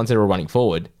midfield. Because once they're all running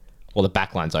forward, well, the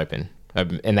back line's open.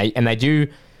 And they do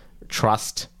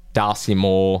trust Darcy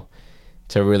Moore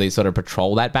to really sort of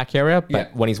patrol that back area.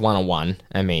 But when he's one-on-one,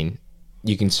 I mean,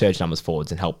 you can surge numbers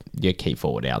forwards and help your key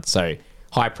forward out. So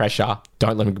high pressure,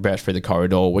 don't let him burst through the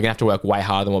corridor. We're going to have to work way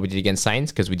harder than what we did against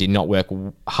Saints because we did not work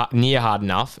near hard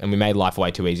enough and we made life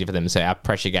way too easy for them. So our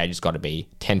pressure gauge has got to be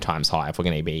 10 times higher if we're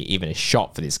going to be even a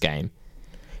shot for this game.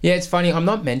 Yeah, it's funny. I'm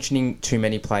not mentioning too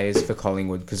many players for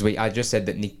Collingwood because I just said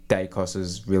that Nick Dacos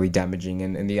is really damaging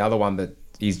and the other one that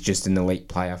is just an elite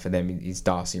player for them is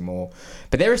Darcy Moore.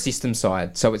 But they're a system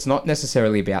side, so it's not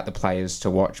necessarily about the players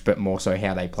to watch, but more so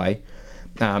how they play.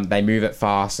 They move it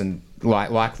fast and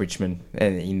like Richmond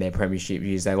in their premiership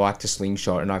years, they like to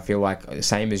slingshot, and I feel like,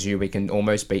 same as you, we can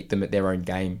almost beat them at their own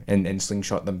game and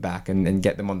slingshot them back and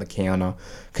get them on the counter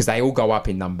because they all go up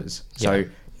in numbers. So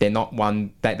they're not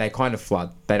one, they kind of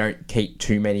flood. They don't keep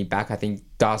too many back. I think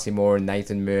Darcy Moore and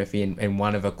Nathan Murphy and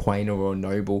one of Aquina or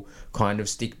Noble kind of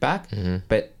stick back.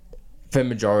 But for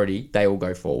majority, they all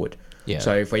go forward. Yeah.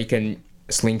 So if we can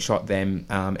slingshot them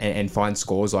and find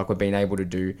scores like we've been able to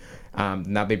do,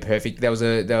 that'd be perfect. There was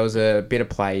a bit of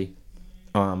play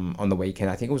on the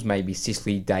weekend. I think it was maybe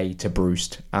Sicily Day to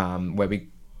Bruce, where we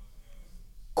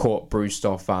caught Bruce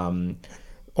off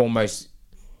almost.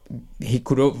 He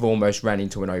could have almost ran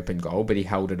into an open goal, but he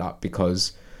held it up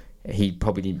because he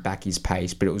probably didn't back his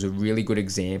pace. But it was a really good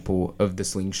example of the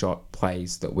slingshot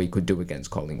plays that we could do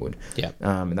against Collingwood. Yeah.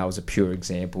 And that was a pure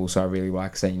example, so I really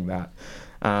like seeing that.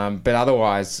 But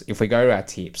otherwise, if we go to our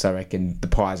tips, I reckon the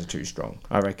Pies are too strong.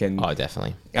 I reckon... Oh,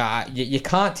 definitely. You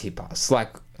can't tip us.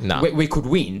 Like, no. We could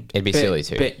win. It'd be silly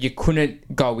too. But you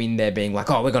couldn't go in there being like,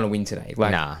 oh, we're going to win today.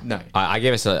 Like, no. I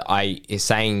give us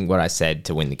saying what I said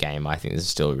to win the game, I think there's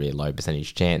still a really low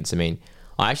percentage chance. I mean,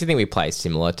 I actually think we play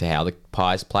similar to how the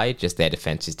Pies play, just their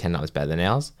defence is 10 times better than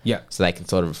ours. Yeah. So they can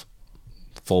sort of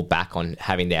fall back on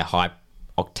having their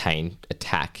high-octane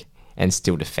attack and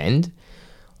still defend.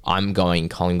 I'm going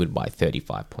Collingwood by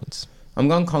 35 points. I'm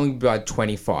going Collingwood by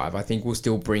 25. I think we'll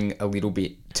still bring a little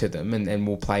bit to them and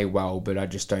we'll play well, but I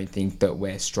just don't think that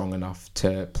we're strong enough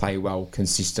to play well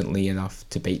consistently enough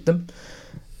to beat them.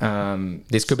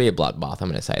 This could be a bloodbath, I'm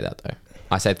going to say that though.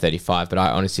 I said 35, but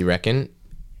I honestly reckon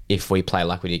if we play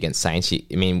like we did against Saints,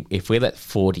 I mean, if we let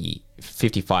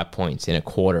 55 points in a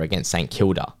quarter against St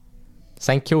Kilda.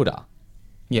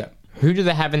 Yeah. Who do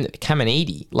they have in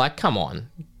Caminiti? Like, come on.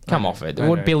 Come off it.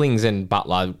 Wood Billings and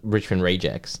Butler, Richmond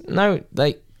rejects. No,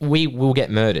 we will get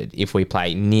murdered if we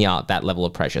play near that level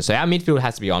of pressure. So our midfield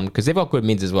has to be on because they've got good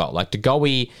mids as well. Like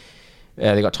DeGoey,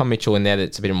 they've got Tom Mitchell in there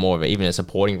that's a bit more of even a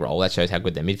supporting role. That shows how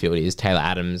good their midfield is. Taylor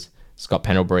Adams, Scott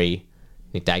Pendlebury,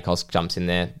 Nick Dacos jumps in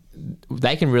there.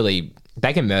 They can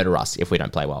murder us if we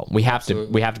don't play well. We have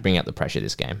to bring out the pressure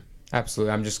this game.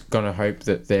 Absolutely. I'm just gonna hope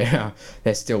that they're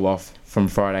still off from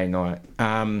Friday night.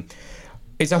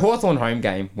 It's a Hawthorn home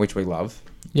game, which we love.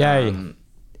 Yay. And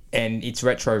it's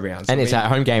retro round. So it's a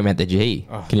home game at the G.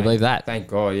 Can you believe that? Thank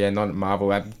God. Yeah, not at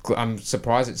Marvel. I'm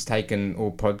surprised it's taken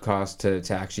all podcasts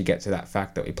to actually get to that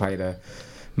fact that we played a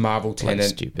Marvel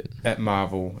tenant at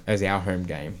Marvel as our home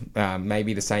game.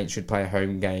 Maybe the Saints should play a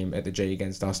home game at the G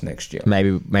against us next year.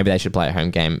 Maybe they should play a home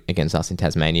game against us in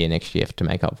Tasmania next year to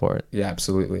make up for it. Yeah,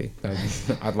 absolutely.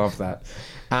 I'd love that.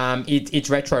 It's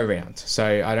retro round.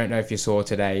 So I don't know if you saw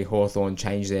today, Hawthorn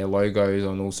changed their logos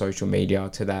on all social media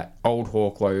to that old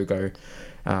Hawk logo,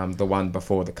 the one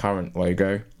before the current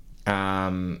logo.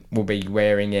 We'll be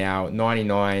wearing our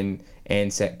 99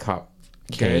 Ansett Cup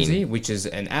jersey, which is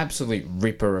an absolute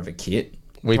ripper of a kit.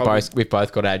 We've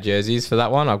both got our jerseys for that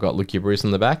one. I've got Luke Bruce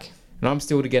on the back. And I'm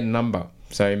still to get a number.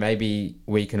 So maybe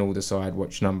we can all decide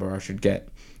which number I should get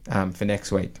for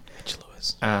next week. Mitch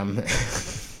Lewis.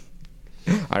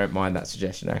 I don't mind that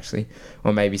suggestion, actually.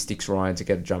 Or maybe Sticks Ryan to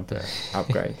get a jumper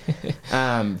upgrade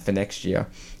for next year.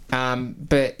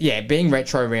 But yeah, being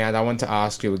retro round, I want to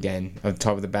ask you again on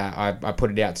top of the bat. I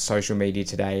put it out to social media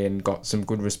today and got some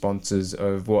good responses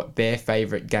of what their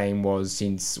favourite game was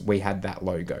since we had that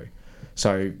logo.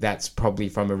 So that's probably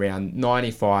from around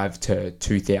 95 to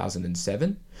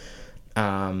 2007.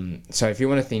 So if you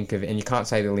want to think of, and you can't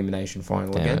say the elimination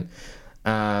final again.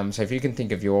 So if you can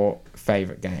think of your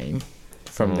favourite game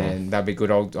from then, that'd be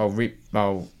good.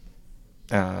 I'll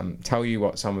tell you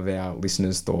what some of our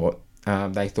listeners thought.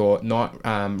 They thought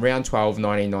round 12,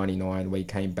 1999, we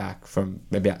came back from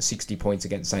about 60 points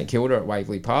against St Kilda at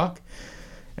Waverley Park,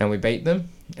 and we beat them.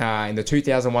 In the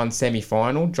 2001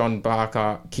 semi-final, John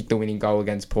Barker kicked the winning goal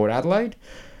against Port Adelaide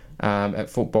at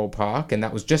Football Park, and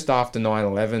that was just after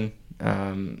 9/11.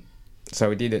 So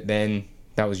we did it then.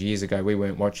 That was years ago. We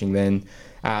weren't watching then.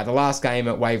 The last game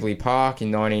at Waverley Park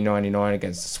in 1999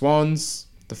 against the Swans,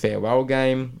 the farewell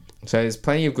game. So there's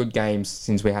plenty of good games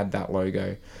since we had that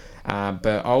logo.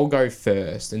 But I'll go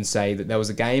first and say that there was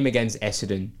a game against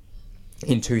Essendon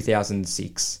in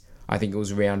 2006. I think it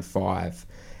was round 5.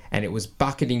 And it was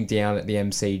bucketing down at the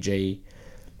MCG.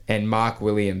 And Mark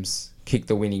Williams kicked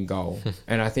the winning goal.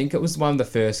 And I think it was one of the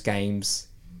first games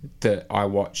that I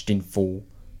watched in full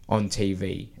on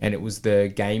TV. And it was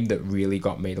the game that really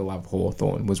got me to love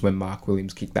Hawthorn, was when Mark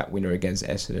Williams kicked that winner against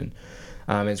Essendon.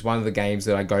 It's one of the games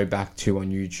that I go back to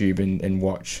on YouTube and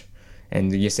watch.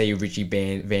 And you see Richie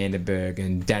Vandenberg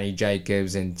and Danny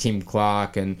Jacobs and Tim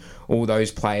Clark and all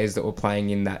those players that were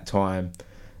playing in that time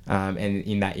and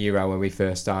in that era when we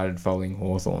first started following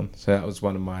Hawthorn. So that was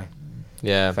one of my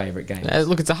favourite games.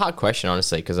 Look, it's a hard question,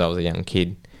 honestly, because I was a young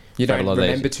kid. You don't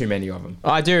remember too many of them.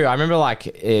 I do. I remember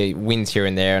wins here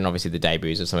and there, and obviously the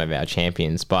debuts of some of our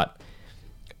champions. But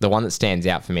the one that stands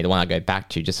out for me, the one I go back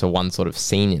to just for one sort of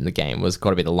scene in the game, was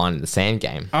got to be the Line in the Sand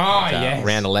game. Oh, yes.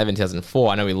 Round 11,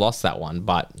 2004. I know we lost that one,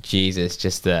 but Jesus,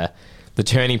 just the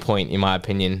turning point, in my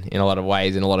opinion, in a lot of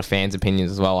ways, in a lot of fans'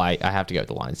 opinions as well. I have to go with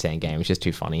the Line in the Sand game. It's just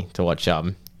too funny to watch.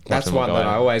 That's one that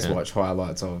I always watch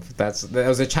highlights of. There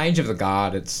was a change of the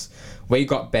guard. We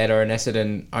got better, and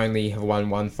Essendon only have won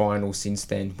one final since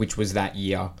then, which was that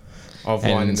year of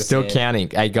Line in the still Sand. Counting.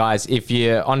 Hey guys, if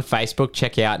you're on Facebook,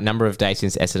 check out number of days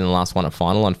since Essendon last won a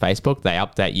final on Facebook. They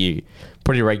update you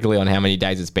pretty regularly on how many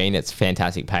days it's been. It's a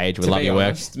fantastic page. We love your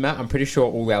work. Matt, I'm pretty sure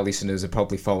all our listeners are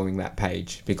probably following that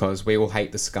page because we all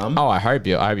hate the scum. Oh, I hope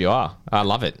you are. I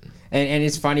love it. And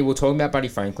it's funny, we were talking about Buddy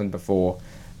Franklin before,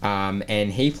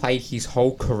 and he played his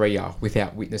whole career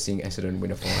without witnessing Essendon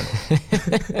win a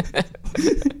final.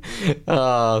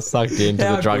 Oh, sucked into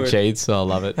the drug cheats. I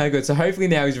love it. How good. So hopefully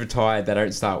now he's retired, they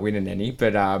don't start winning any.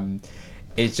 But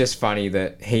it's just funny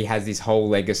that he has this whole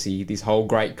legacy, this whole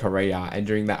great career, and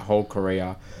during that whole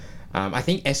career, I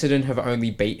think Essendon have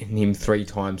only beaten him 3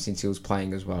 times since he was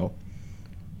playing as well.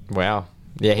 Wow.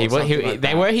 Yeah,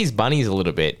 they were his bunnies a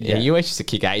little bit. Yeah, you always used to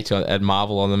kick H at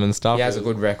Marvel on them and stuff. He has a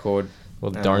good record.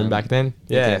 Well, Dome back then.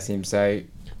 Yeah, him. So,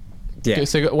 yeah.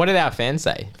 So, what did our fans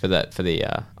say for that? For the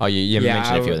you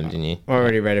mentioned a few of them, didn't you? I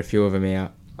already read a few of them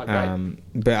out. Okay.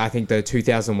 But I think the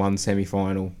 2001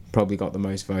 semi-final probably got the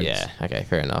most votes. Yeah. Okay.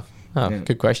 Fair enough.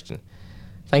 Good question.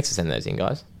 Thanks for sending those in,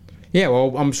 guys. Yeah,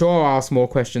 well, I'm sure I'll ask more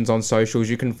questions on socials.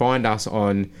 You can find us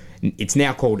on, it's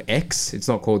now called X. It's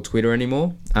not called Twitter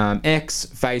anymore. X,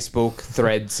 Facebook,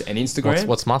 Threads, and Instagram.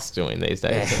 What's Musk doing these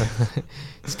days?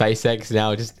 SpaceX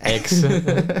now, just X.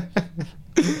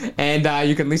 And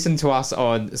you can listen to us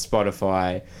on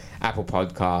Spotify, Apple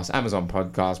Podcasts, Amazon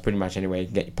Podcasts, pretty much anywhere you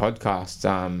can get your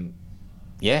podcasts.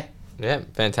 Yeah,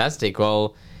 fantastic.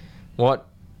 Well, what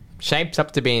shapes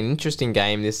up to be an interesting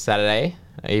game this Saturday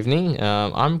evening.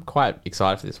 I'm quite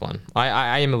excited for this one.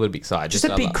 I am a little bit excited. Just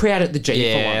a big crowd at the G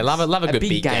for once. Yeah, love a good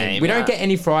big game. We don't get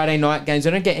any Friday night games.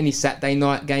 We don't get any Saturday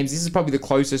night games. This is probably the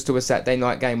closest to a Saturday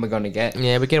night game we're going to get.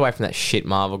 Yeah, we get away from that shit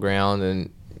Marvel ground and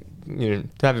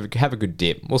have a good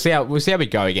dip. We'll see how we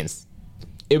go against.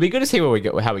 It'll be good to see how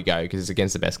we go because it's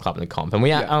against the best club in the comp. And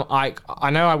I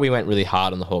know we went really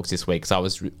hard on the Hawks this week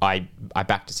because I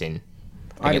backed us in.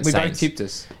 We both tipped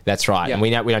us. That's right. Yeah. And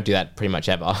we don't do that pretty much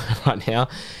ever right now.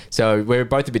 So we're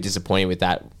both a bit disappointed with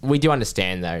that. We do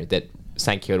understand, though, that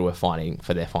St Kilda were fighting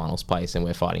for their finals place and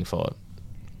we're fighting for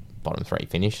bottom 3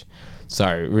 finish.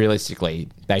 So realistically,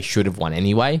 they should have won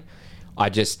anyway. I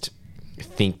just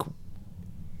think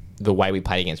the way we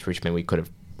played against Richmond, we could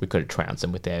have trounced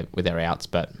them with their outs.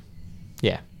 But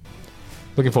yeah,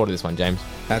 looking forward to this one, James.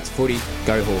 That's footy.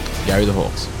 Go Hawks. Go the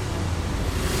Hawks.